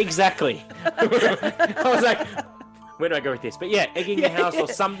 Exactly. I was like, where do I go with this? But yeah, egging the house or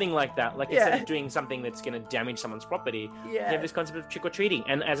something like that. Like instead of doing something that's going to damage someone's property, you have this concept of trick-or-treating.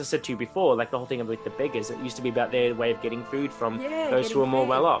 And as I said to you before, like the whole thing of like the beggars, it used to be about their way of getting food from those who are more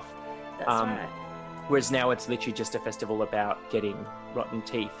well off. That's right. Whereas now it's literally just a festival about getting rotten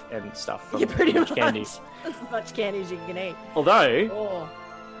teeth and stuff from pretty much candy. as much candy as you can eat. Although, Oh,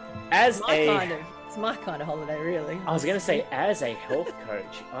 as it's my kind of holiday, really. I was going to say, as a health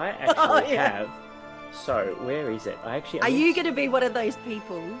coach, I actually have. So, where is it? Are you going to be one of those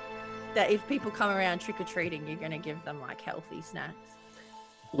people that if people come around trick or treating, you're going to give them like healthy snacks?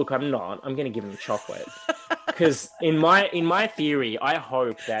 Look, I'm not. I'm going to give them chocolate because in my theory, I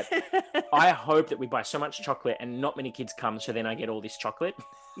hope that we buy so much chocolate and not many kids come, so then I get all this chocolate.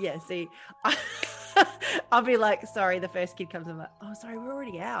 Yeah. See, I'll be like, sorry, the first kid comes. I'm like, oh, sorry, we're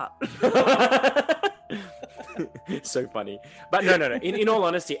already out. So funny. But no. In all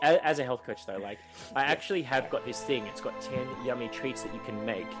honesty, as a health coach though, like I actually have got this thing. It's got 10 yummy treats that you can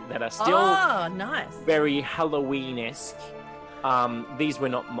make that are still nice, very Halloween-esque. These were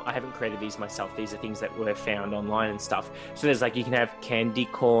not, I haven't created these myself. These are things that were found online and stuff. So there's like, you can have candy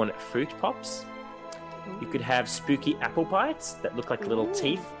corn fruit pops. You could have spooky apple bites that look like little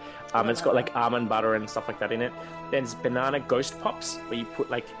teeth. It's got like almond butter and stuff like that in it. There's banana ghost pops where you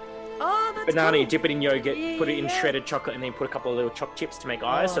put like banana, you dip it in yogurt, put it in shredded chocolate, and then you put a couple of little choc chips to make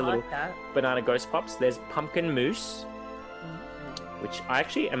eyes. So little banana ghost pops. There's pumpkin mousse, which I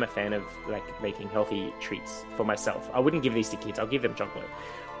actually am a fan of, like making healthy treats for myself. I wouldn't give these to kids. I'll give them chocolate.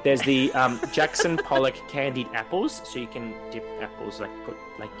 There's the Jackson Pollock candied apples, so you can dip apples, like put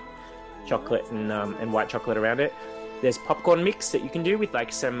like chocolate and white chocolate around it. There's popcorn mix that you can do with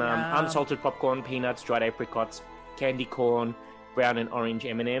like some unsalted popcorn, peanuts, dried apricots, candy corn, brown and orange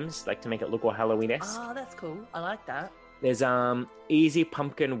M&Ms, like to make it look all Halloween-esque. Oh, that's cool. I like that. There's easy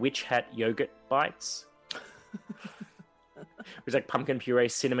pumpkin witch hat yogurt bites. It's like pumpkin puree,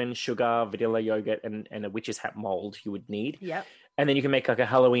 cinnamon, sugar, vanilla yogurt, and a witch's hat mold you would need. Yep. And then you can make like a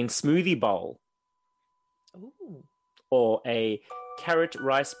Halloween smoothie bowl. Ooh. Or a carrot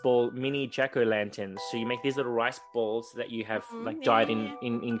rice ball mini jack-o'-lantern. So you make these little rice balls that you have like dyed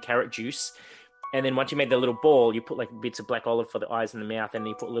in carrot juice. And then once you made the little ball, you put like bits of black olive for the eyes and the mouth, and then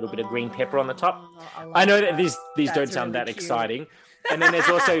you put a little bit of green pepper on the top. I know that these don't sound that exciting. And then there's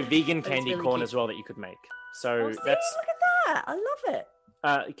also vegan candy corn as well that you could make. So look that's... at that. I love it.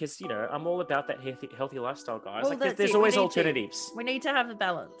 Because, I'm all about that healthy lifestyle, guys. Well, like there's always alternatives. We need to have a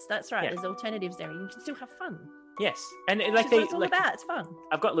balance. That's right. Yeah. There's alternatives there. You can still have fun. Yes, and like it's all about. It's fun.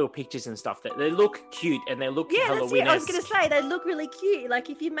 I've got little pictures and stuff that they look cute and they look Halloween-esque. That's it. I was going to say they look really cute. Like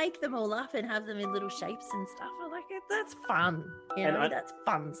if you make them all up and have them in little shapes and stuff, I like it. That's fun. That's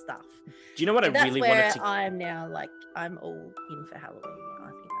fun stuff. Do you know what I really wanted to? I'm now like I'm all in for Halloween now.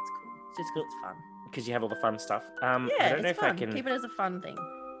 I think that's cool. It's just because it's fun. Because you have all the fun stuff. I don't know if I can keep it as a fun thing.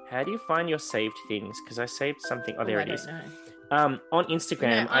 How do you find your saved things? Because I saved something. Oh, there it is. Know. On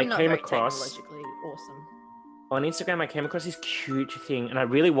Instagram, I came across. Technologically awesome. On Instagram, I came across this cute thing, and I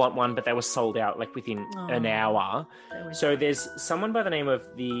really want one, but they were sold out like within an hour. So there's someone by the name of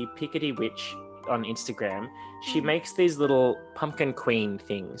the Pickety Witch on Instagram. She makes these little pumpkin queen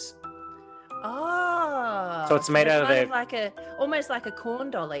things. Oh, so it's made out of almost like a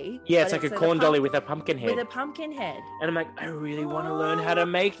corn dolly. Yeah, it's like a corn dolly with a pumpkin head. With a pumpkin head. And I'm like, I really want to learn how to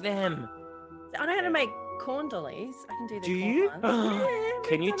make them. I know how to make corn dollies. I can do the corn you? Ones.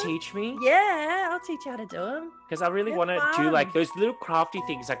 Can you teach me? Yeah, I'll teach you how to do them. Because I really want to do like those little crafty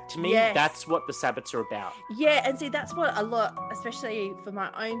things. Like to me, that's what the Sabbats are about. Yeah, and see, that's what a lot, especially for my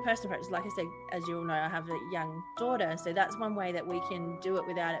own personal practice. Like I said, as you all know, I have a young daughter, so that's one way that we can do it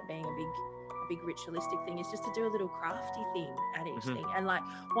without it being a big ritualistic thing. Is just to do a little crafty thing at each thing. And like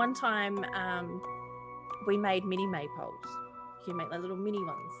one time, we made mini maypoles. You can make like little mini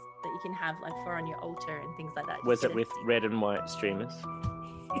ones that you can have like for on your altar and things like that. Was it with red and white streamers?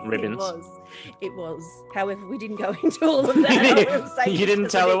 Ribbons? It was. However, we didn't go into all of that. You didn't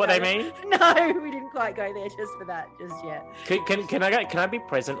tell her what they mean? No, we didn't quite go there just for that, just yet. Can I be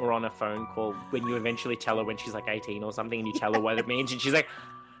present or on a phone call when you eventually tell her when she's like 18 or something and you tell her what it means and she's like,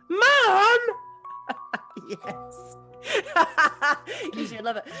 Mom! Yes. You should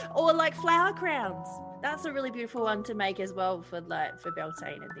love it. Or like flower crowns. That's a really beautiful one to make as well for Beltane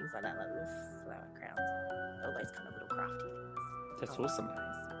and things like that, like little flower crowns. All those kind of little crafty things. That's awesome.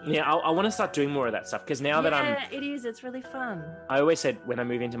 Yeah, I want to start doing more of that stuff because now that it's really fun. I always said when I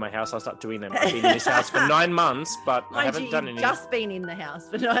move into my house, I'll start doing them. I've been in this house for 9 months, but I haven't done anything. Just been in the house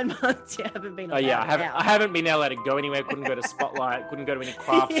for 9 months. You haven't been. I haven't been allowed to go anywhere. Couldn't go to Spotlight. Couldn't go to any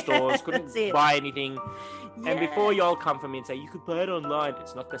craft stores. Couldn't buy anything. Yeah. And before y'all come for me and say you could buy it online,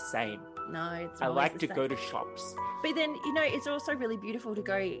 it's not the same. No, I like to go to shops. But then, it's also really beautiful to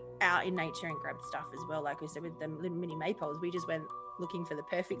go out in nature and grab stuff as well. Like we said with the mini maypoles, we just went looking for the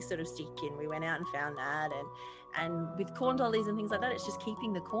perfect sort of stick and we went out and found that. And with corn dollies and things like that, it's just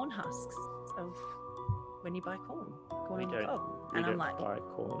keeping the corn husks. So when you buy corn We on your don't- cob. We And I'm don't like, buy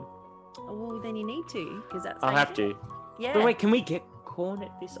corn. oh, well, then you need to, because that's I'll how you have do to. it. Yeah. But wait, can we get corn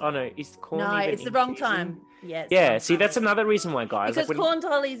at this? Oh no, is corn No, even it's the in wrong season? time. Yeah. It's the Yeah, wrong see, time. that's another reason why, guys. because like when,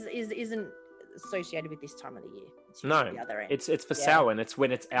 corn isn't associated with this time of the year. It's usually No, the other end. it's for Yeah. Samhain. It's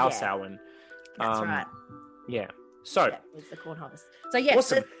when it's our Yeah. Samhain. That's right. Yeah. So Yeah, it's the corn harvest. So yes,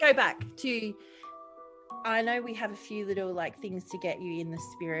 Awesome. let's go back to. I know we have a few little things to get you in the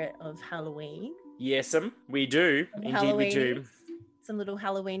spirit of Halloween. yes, we do. Indeed, we do. Some little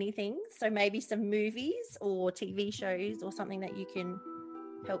Halloweeny things. So maybe some movies or TV shows or something that you can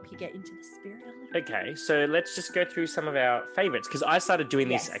help you get into the spirit a little. Okay, so let's just go through some of our favorites because I started doing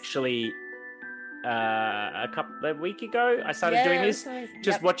this Yes. actually a week ago. I started doing this.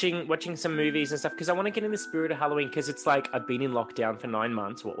 Just watching some movies and stuff because I want to get in the spirit of Halloween because it's like I've been in lockdown for 9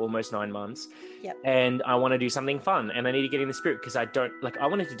 months or almost 9 months. Yep. And I want to do something fun and I need to get in the spirit because I don't I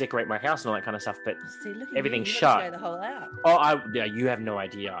wanted to decorate my house and all that kind of stuff, but See, look at everything's you. shut. Go the whole out. you have no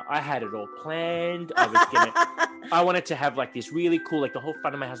idea. I had it all planned. I wanted to have this really cool, the whole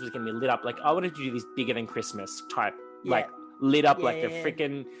front of my house was going to be lit up. I wanted to do this bigger than Christmas type, Yeah. lit up Yeah, the yeah.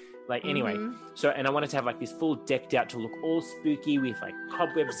 freaking, anyway. Mhm. So, and I wanted to have this full decked out to look all spooky with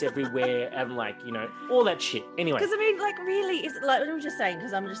cobwebs everywhere and all that shit. Anyway. Because I mean, really, is what I was just saying.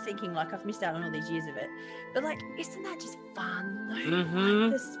 Because I'm just thinking, I've missed out on all these years of it. But isn't that just fun? Though?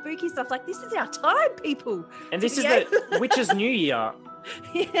 Mhm. The spooky stuff. This is our time, people. And this is Yeah. the Witch's New Year.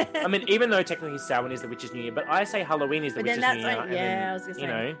 Yeah. I mean, even though technically Samhain is the Witch's New Year, but I say Halloween is the But then Witch's New that's Year. yeah, I was gonna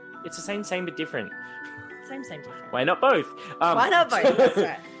say. It's the same but different. Same, different. Why not both? Why not both? That's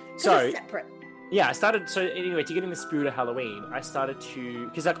right. 'Cause So, it's separate. yeah, I started. So anyway, to get in the spirit of Halloween, I started to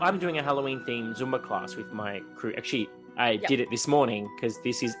because I'm doing a Halloween themed Zumba class with my crew. Actually, I did it this morning because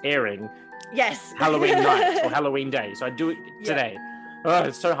this is airing Yes. Halloween night or Halloween day. So I do it Yeah. today. Oh,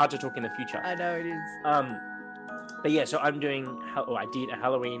 it's so hard to talk in the future. I know it is. But yeah, so I'm doing. I did a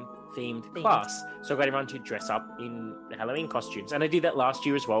Halloween themed class. So I got everyone to dress up in Halloween costumes, and I did that last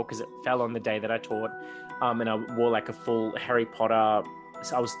year as well because it fell on the day that I taught. And I wore a full Harry Potter.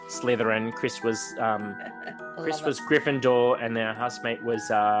 So I was Slytherin. Chris was Gryffindor, and their housemate was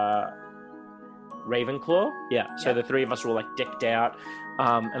Ravenclaw. Yeah. So the three of us were all decked out,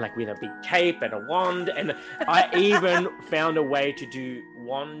 and with a big cape and a wand. And I even found a way to do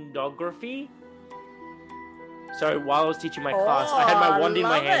wandography. So while I was teaching my class, I had my wand in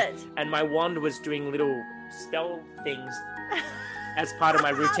my hand, and my wand was doing little spell things as part of my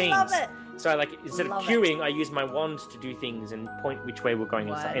routines. Love it. So instead of queuing, I used my wand to do things and point which way we're going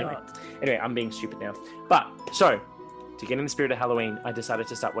and stuff. Anyway, I'm being stupid now. But so to get in the spirit of Halloween, I decided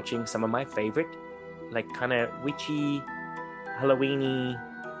to start watching some of my favorite, kind of witchy, Halloweeny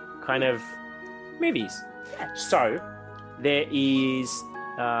kind of movies. Yeah. So there is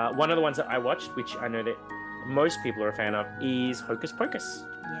one of the ones that I watched, which I know that most people are a fan of, is Hocus Pocus.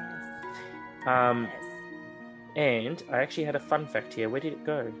 Yes. Yes. And I actually had a fun fact here. Where did it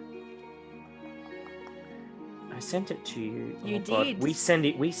go? I sent it to you. You did. God. We send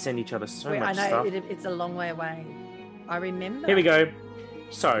each other so much I know stuff. it's a long way away. I remember. Here we go.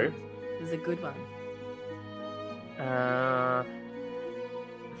 So. It was a good one.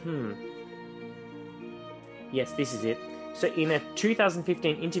 Yes, this is it. So in a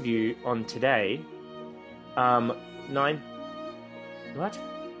 2015 interview on Today, What?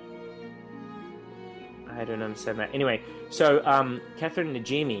 I don't understand that. Anyway, so Catherine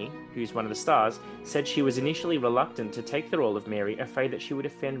Najimy, who's one of the stars, said she was initially reluctant to take the role of Mary, afraid that she would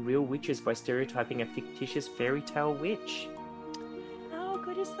offend real witches by stereotyping a fictitious fairy tale witch. How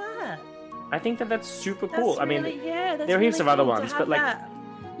good is that? I think that's super cool. That's there are really heaps of other cool to ones, have but that.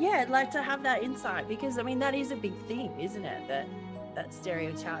 Yeah, to have that insight, because that is a big theme, isn't it? That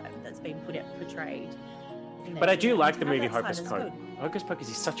stereotype that's been portrayed. But I do like the movie Hocus Pocus. Hocus Pocus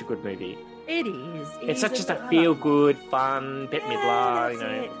is such a good movie. It is. It's such just a feel-good, fun, Bette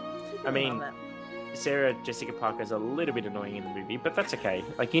Midler, I mean, love Sarah Jessica Parker's a little bit annoying in the movie, but that's okay.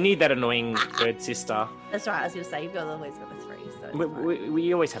 You need that annoying third sister. That's right. I was going to say, you've always got the three. So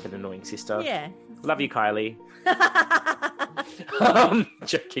we always have an annoying sister. Yeah. Love you, Kylie.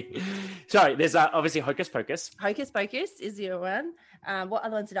 Joking. Sorry, there's obviously Hocus Pocus. Hocus Pocus is your one. What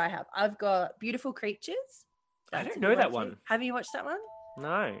other ones did I have? I've got Beautiful Creatures. I don't know that one. Have you watched that one?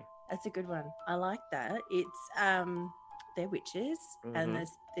 No. That's a good one. I like that. It's they're witches, and there's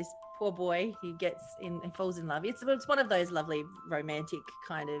this poor boy who gets in and falls in love. It's one of those lovely romantic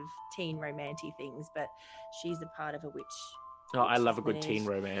kind of teen romantic things, but she's a part of a witch. Oh, I love a good teen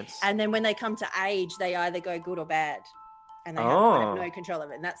romance. And then when they come to age, they either go good or bad, and they have no control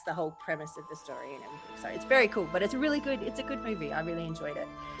of it. And that's the whole premise of the story and everything. So it's very cool, but it's a good movie. I really enjoyed it.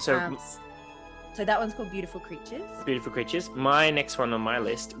 So So that one's called Beautiful Creatures. Beautiful Creatures. My next one on my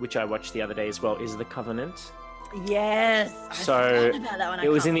list, which I watched the other day as well, is The Covenant. Yes. So about that one. it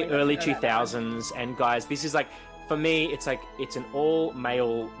was in the early 2000s, and guys, this is like, for me, it's like it's an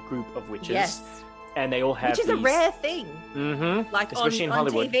all-male group of witches. Yes. And they all have which is a rare thing. Mm-hmm. Like especially on in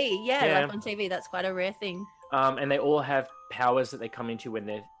Hollywood. TV. Yeah, like on TV, that's quite a rare thing. And they all have powers that they come into when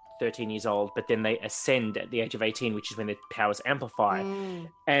they're 13 years old, but then they ascend at the age of 18, which is when their powers amplify.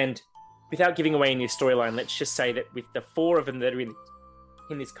 And without giving away any storyline, let's just say that with the 4 of them that are in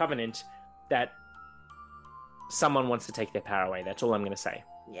this covenant, that someone wants to take their power away. That's all I'm going to say.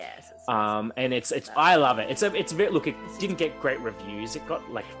 Yes. And it's I love it. It's very, look, it didn't get great reviews. It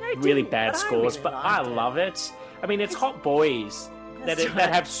got like really bad scores, but I love it. I mean, it's hot boys that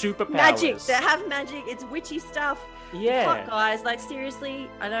have superpowers. Magic. They have magic. It's witchy stuff. Yeah. It's hot guys. Like, seriously,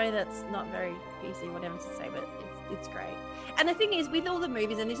 I know that's not very easy, whatever to say, but it's great. And the thing is, with all the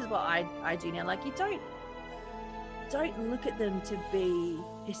movies, and this is what I do now, like, you don't look at them to be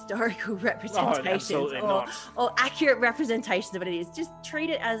historical representations or accurate representations of what it is. Just treat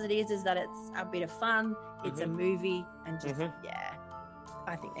it as it is that it's a bit of fun, it's a movie, and just,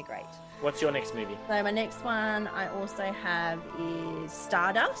 I think they're great. What's your next movie? So my next one I also have is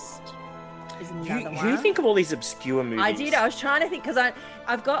Stardust. Is another one. You think of all these obscure movies. I did. I was trying to think, because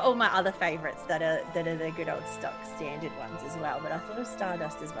I've got all my other favourites that are the good old stock standard ones as well. But I thought of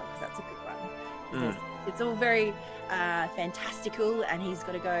Stardust as well, because that's a good one. It's all very fantastical, and he's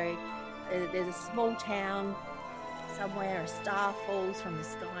got to go. There's a small town somewhere. A star falls from the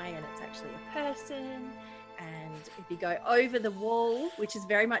sky, and it's actually a person. And if you go over the wall, which is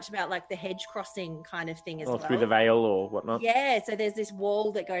very much about like the hedge crossing kind of thing as well. Or through the veil or whatnot. Yeah, so there's this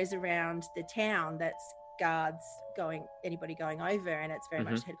wall that goes around the town that's guards anybody going over, and it's very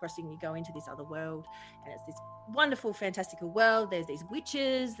much head crossing. You go into this other world, and it's this wonderful, fantastical world. There's these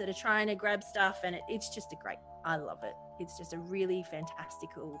witches that are trying to grab stuff, and it's just I love it. It's just a really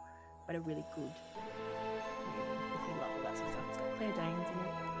fantastical, but a really good movie. If you love all that sort of stuff. It's got Claire Danes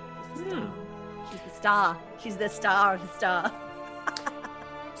in it. She's the star. She's the star of the star.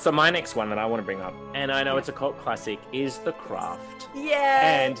 So my next one that I want to bring up, and I know it's a cult classic, is The Craft. Yeah.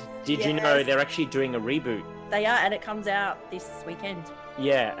 And did you know they're actually doing a reboot? They are, and it comes out this weekend.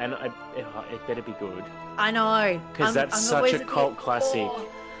 Yeah, and it better be good. I know. Because that's such a cult classic.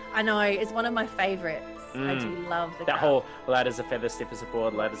 I know. It's one of my favourites. I do love that whole light as a feather, stiff as a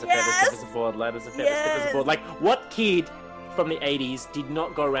board, light as a feather, stiff as a board, light as a feather, stiff as a board. Like, what kid from the 80s did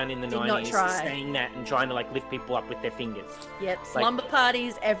not go around in the 90s saying that and trying to like lift people up with their fingers? Yep, slumber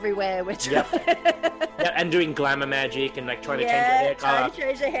parties everywhere. We're trying. And doing glamour magic and like trying to change your hair color. Trying to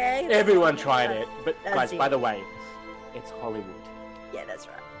change your hair. Everyone tried it. But guys, by the way, it's Hollywood. Yeah, that's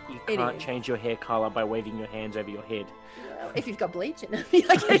right. You can't change your hair color by waving your hands over your head. Well, if you've got bleach in it,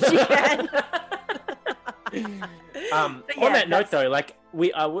 I guess you can. On that note, though, like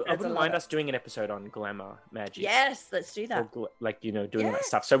I wouldn't mind us doing an episode on glamour magic. Yes, let's do that. Or, doing that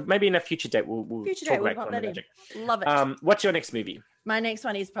stuff. So maybe in a future date we'll talk about glamour magic. Love it. What's your next movie? My next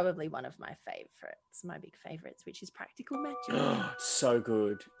one is probably one of my favorites, my big favorites, which is Practical Magic. So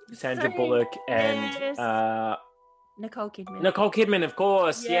good. Sandra Bullock and Nicole Kidman. Nicole Kidman, of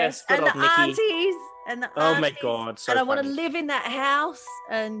course. Yes. Good and old the Nikki. aunties. And the aunties. Oh my God. So and I funny. want to live in that house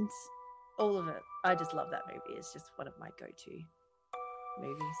and all of it. I just love that movie. It's just one of my go-to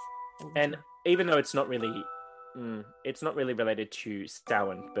movies. And even though it's not really related to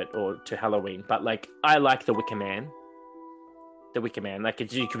Samhain, or to Halloween, but like I like The Wicker Man. The Wicker Man, like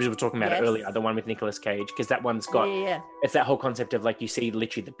we were talking about it earlier, the one with Nicolas Cage, because that one's got it's that whole concept of like you see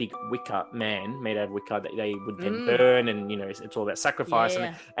literally the big wicker man made out of wicker that they would then burn, and you know it's all about sacrifice,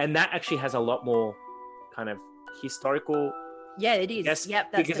 and that actually has a lot more kind of historical. Yeah, it is. Yes,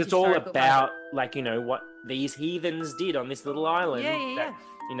 yep, because it's all about like what these heathens did on this little island. That,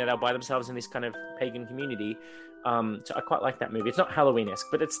 they're by themselves in this kind of pagan community. So I quite like that movie. It's not Halloween-esque,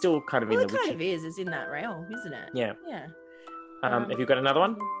 but it's still kind of in the it kind of is. It's in that realm, isn't it? Yeah. Yeah. Have you got another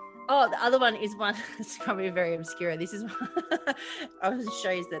one? Oh, the other one is one. It's probably very obscure. This is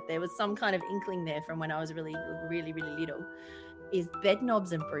shows that there was some kind of inkling there from when I was really, really, really little. Is Bed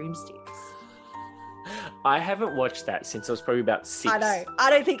Knobs and Broomsticks. I haven't watched that since I was probably about 6. I know.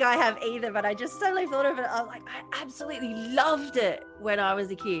 I don't think I have either, but I just suddenly thought of it. I was like, I absolutely loved it when I was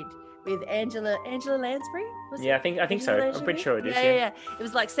a kid with Angela Lansbury. I think so. I'm pretty sure it is. Yeah. It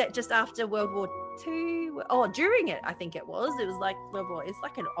was like set just after World War II. Oh, during it, I think it was. It was like World War. It's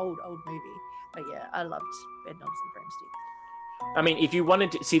like an old movie. But yeah, I loved Bed Knobs and Broomsticks. I mean, if you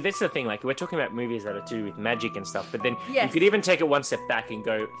wanted to see, that's the thing. Like we're talking about movies that are to do with magic and stuff, but then you Yes. could even take it one step back and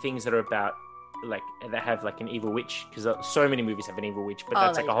go things that are about like they have like an evil witch, because so many movies have an evil witch, but Oh,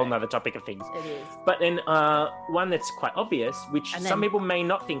 that's there like a you whole go. nother topic of things. It is. But then one that's quite obvious, which And some then- people may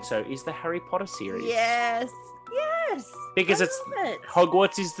not think so, is the Harry Potter series. Yes. Because I it's love it.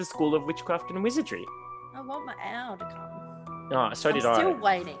 Hogwarts is the school of witchcraft and wizardry. I want my owl to come. Oh, so did I'm still I.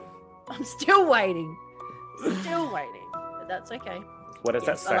 waiting. I'm still waiting. Still waiting. But that's okay. What does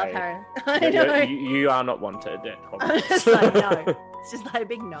Yes, that say? I love Harry. I You're- know. you are not wanted at I'm just Hogwarts. like, no. It's just like a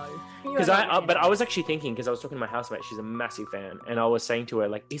big no. You Because are not but I getting was actually thinking, because I was talking to my housemate, she's a massive fan, and I was saying to her,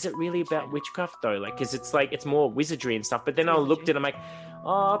 like, is it really about witchcraft though? Like, because it's like it's more wizardry and stuff. But then I looked at it, I'm like,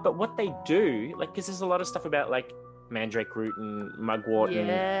 oh, but what they do, like, because there's a lot of stuff about like mandrake root and mugwort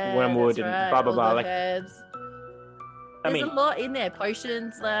and wormwood and blah blah all blah. the Like, herbs. I There's mean, a lot in there.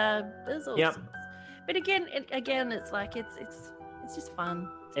 Potions lab. There's all Yep. sorts. But again, it's like it's just fun.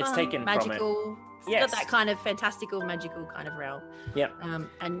 It's fun, taken from it. magical. It's Yes. got that kind of fantastical, magical kind of realm. Yeah.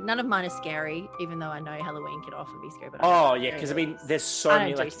 And none of mine are scary, even though I know Halloween can often be scary. But oh yeah, because I mean, there's so I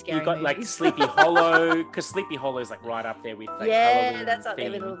many. don't do Like, scary you got like movies. Sleepy Hollow, because Sleepy Hollow is like right up there with like yeah, Halloween that's up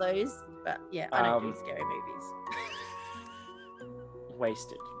there with theme. all those. But yeah, I don't Um, do scary movies.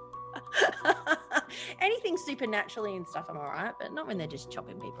 Wasted. Anything supernaturally and stuff, I'm alright, but not when they're just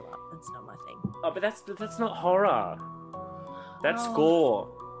chopping people up. That's not my thing. Oh, but that's not horror. That's Oh. gore.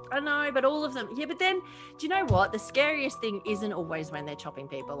 I know, but all of them. Yeah, but then, do you know what? The scariest thing isn't always when they're chopping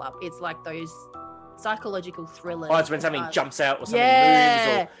people up. It's like those psychological thrillers. Oh, it's when something jumps out or something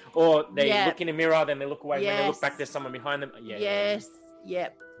Yeah. moves, or they Yeah. look in a mirror, then they look away, when they look Yes. back, there's someone behind them. Yeah. Yes.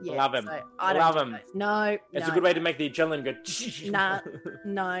 Yep. Yeah. Love 'em. So I don't Love do 'em. those. No. It's no, a good way to make the adrenaline go. Nah.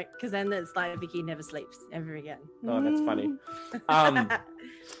 No, because then it's like Vicky never sleeps ever again. Oh, that's funny. What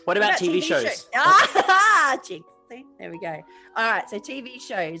What about TV shows? Ah, jinx. See? There we go. All right, so TV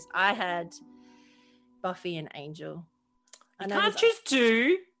shows. I had Buffy and Angel. I You know can't there's- choose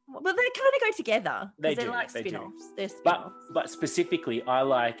two. Well, they kind of go together. 'Cause They they're do, like they do. spin-offs. They're But spin-offs. but specifically,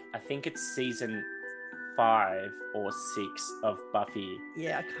 I think it's season 5 or 6 of Buffy.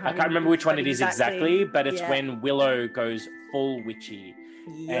 Yeah, I can't remember which one it is exactly, but it's Yeah. when Willow goes full witchy,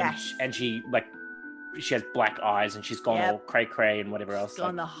 Yes. and she like she has black eyes and she's gone Yep. all cray cray and whatever else. It's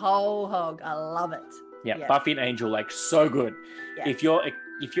gone Like, the whole hog. I love it. yeah, yeah. Buffy and Angel, like, so good. Yeah. If you're a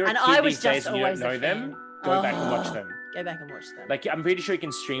And kid I was these days just and you don't always a know them, fan. go back and watch Oh. them. Go back and watch them. Like, I'm pretty sure you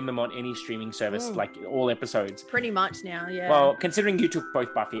can stream them on any streaming service, Mm. like all episodes. Pretty much now, yeah. Well, considering you took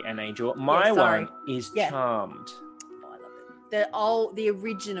both Buffy and Angel, my sorry. one is Yeah. Charmed, Oh, I love it. The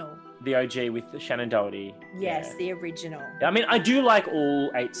original. the OG with Shannon Doherty. Yes, Yeah. the original. I mean, I do like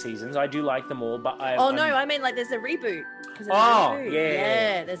all 8 seasons. I do like them all, but Oh no, I mean like there's a reboot. 'Cause there's a Oh, reboot. yeah.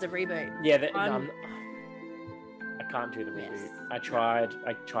 Yeah, there's a reboot. yeah, I'm- I can't do the reboot. Yes. I tried,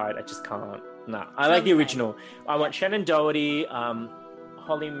 I just can't. Nah, I like Sounds the fine. original. I want Shannon Doherty,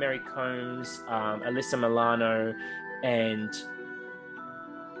 Holly Mary Combs, Alyssa Milano, and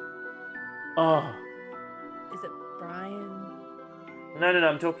Is it Brian? no,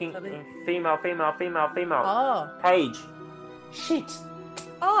 I'm talking Something? female. Oh. Paige. Shit.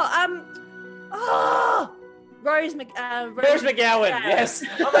 Rose Rose McGowan. Yes.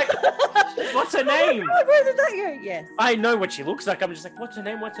 I'm like, what's her name? Where did that go? Yes. I know what she looks like. I'm just like, what's her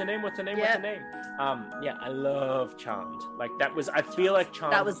name? Yeah. Yeah, I love Charmed. Like, that was, I feel like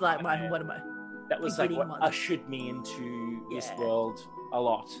Charmed. That was like one of my. That was like beginning what ones. ushered me into this Yeah. world a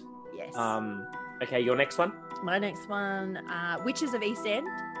lot. Yes. Okay, your next one. My next one, Witches of East End.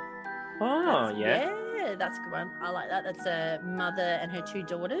 Oh, yeah. Yeah, that's a good one. I like that. That's a mother and her 2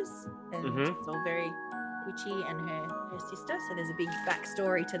 daughters. And Mhm. it's all very witchy, and her sister. So there's a big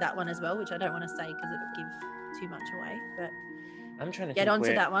backstory to that one as well, which I don't want to say because it would give too much away. But I'm trying to get think onto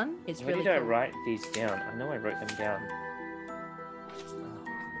where, that one. It's where really did I cool. write these down? I know I wrote them down.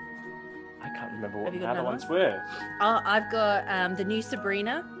 I can't remember what Have you the got other another ones were. Oh, I've got the new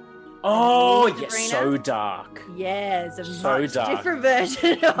Sabrina. Oh, Sabrina? yes, so dark. Yeah, it's a So much dark. different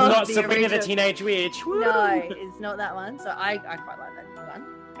version of Not the Sabrina the original. Teenage Witch. Woo! No, it's not that one. So I quite like that one.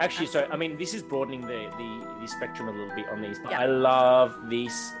 Actually, so I mean, this is broadening the spectrum a little bit on these, but Yeah. I love the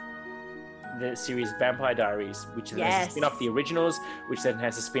series Vampire Diaries, which then has Yes. a spin-off the originals, which then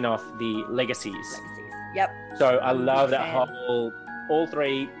has a spin-off the Legacies. Legacies. Yep. So I I'm a love big that fan. whole, all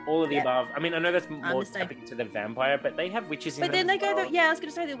three, all of the Yeah. above. I mean, I know that's more Understand. tapping to the vampire, but they have witches in But then them they as go, well. yeah, I was going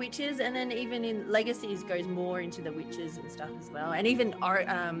to say the witches, and then even in Legacies goes more into the witches and stuff as well, and even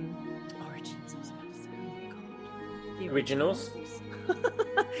Origins. I was about to say, oh my God. The Originals?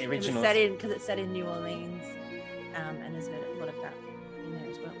 It's Originals. set in because it's set in New Orleans, and there's a lot of that in there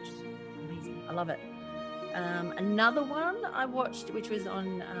as well, which is amazing. I love it. Another one I watched, which was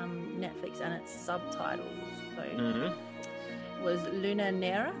on Netflix and it's subtitles, so Mhm. was Luna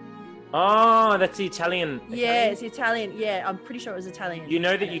Nera. Oh, that's the Italian. Yeah, it's Italian. Yeah, I'm pretty sure it was Italian. You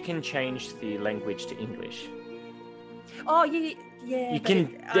know that you can change the language to English. Oh, yeah. You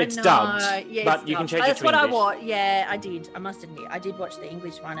can. It's dubbed, yeah, but you can change it That's to what English. I watched. Yeah, I did. I must admit, I did watch the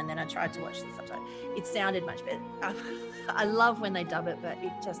English one, and then I tried to watch the subtitle. It sounded much better. I love when they dub it, but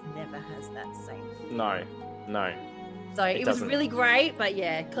it just never has that same. No. So it was doesn't. really great, but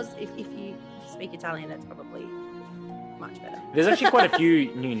yeah, because if you speak Italian, that's probably much better. There's actually quite a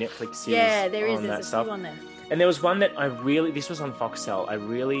few new Netflix series. Yeah, there is. on that There's a stuff. few on there. And there was one that this was on Foxtel. I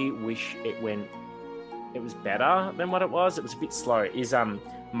really wish it was better than what it was. It was a bit slow. Is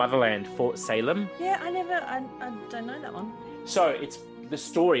Motherland, Fort Salem. Yeah, I don't know that one. So it's the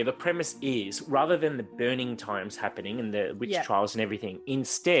story, the premise is, rather than the burning times happening and the witch trials and everything,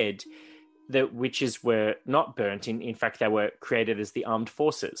 instead, the witches were not burnt. In fact, they were created as the armed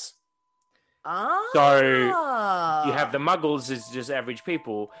forces. Ah. So you have the muggles as just average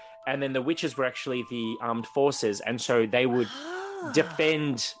people, and then the witches were actually the armed forces, and so they would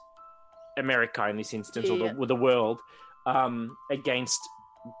defend America in this instance, or the world, against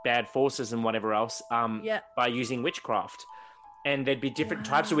bad forces and whatever else, by using witchcraft. And there'd be different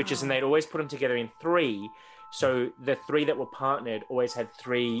types of witches, and they'd always put them together in three. So the three that were partnered always had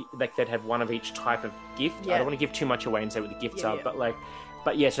three, like they'd have one of each type of gift. I don't want to give too much away and say what the gifts are, but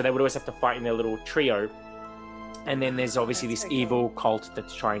so they would always have to fight in their little trio. And then there's obviously this evil cult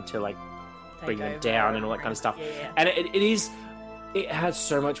that's trying to bring them down and all that kind of stuff. And it has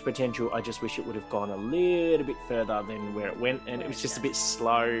so much potential. I just wish it would have gone a little bit further than where it went, and it was just a bit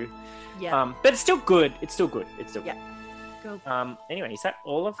slow. Yeah. But it's still good. It's still good. Cool. Anyway, is that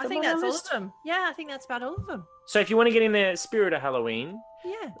all of them? I think that's all of them. Yeah, I think that's about all of them. So if you want to get in the spirit of Halloween,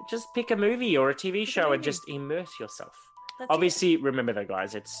 just pick a movie or a TV show and just immerse yourself. Obviously, remember though,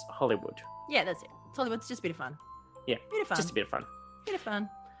 guys, it's Hollywood. Yeah, that's it. It's Hollywood. It's just a bit of fun. Yeah, bit of fun. Just a bit of fun. Bit of fun.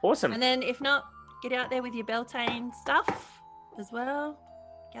 Awesome. And then if not, get out there with your Beltane stuff as well.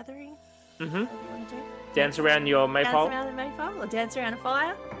 Gathering. Mm-hmm. Whatever you want to do. Dance around your maypole. Dance around the maypole, or dance around a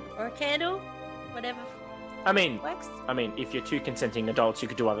fire, or a candle, whatever. I mean, works. If you're two consenting adults, you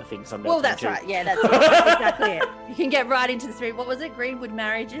could do other things on Beltane. Well, that's too. right. Yeah, that's it. That's exactly it. You can get right into the spirit. What was it? Greenwood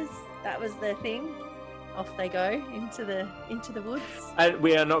marriages. That was the thing. Off they go into the woods. And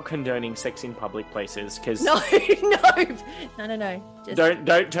we are not condoning sex in public places, because no. Just,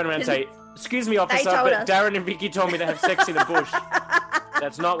 don't turn around and say, "Excuse me, officer, but Darren and Vicky told me to have sex in a bush."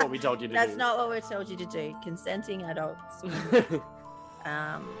 That's not what we told you to do. That's not what we told you to do. Consenting adults.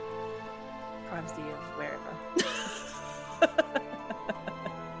 Privacy of wherever.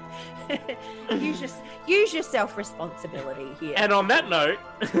 Use your self-responsibility here. And on that note,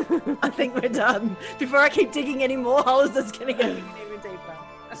 I think we're done. Before I keep digging any more holes, that's going to get even deeper.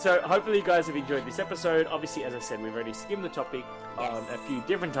 So hopefully you guys have enjoyed this episode. Obviously, as I said, we've already skimmed the topic on a few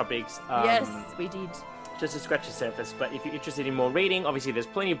different topics. Yes, we did. Just to scratch the surface. But if you're interested in more reading, obviously there's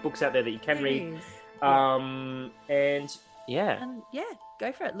plenty of books out there that you can read. And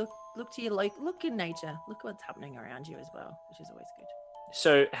go for it. Look to your look in nature. Look what's happening around you as well, which is always good.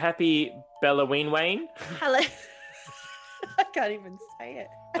 So happy Belloween Wayne. Hello. I can't even say it.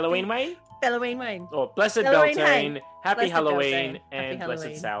 Halloween Wayne? Belloween Wayne. Or Blessed Beltane. Happy Halloween and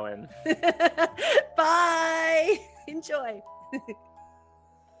Blessed Samhain. Bye. Enjoy.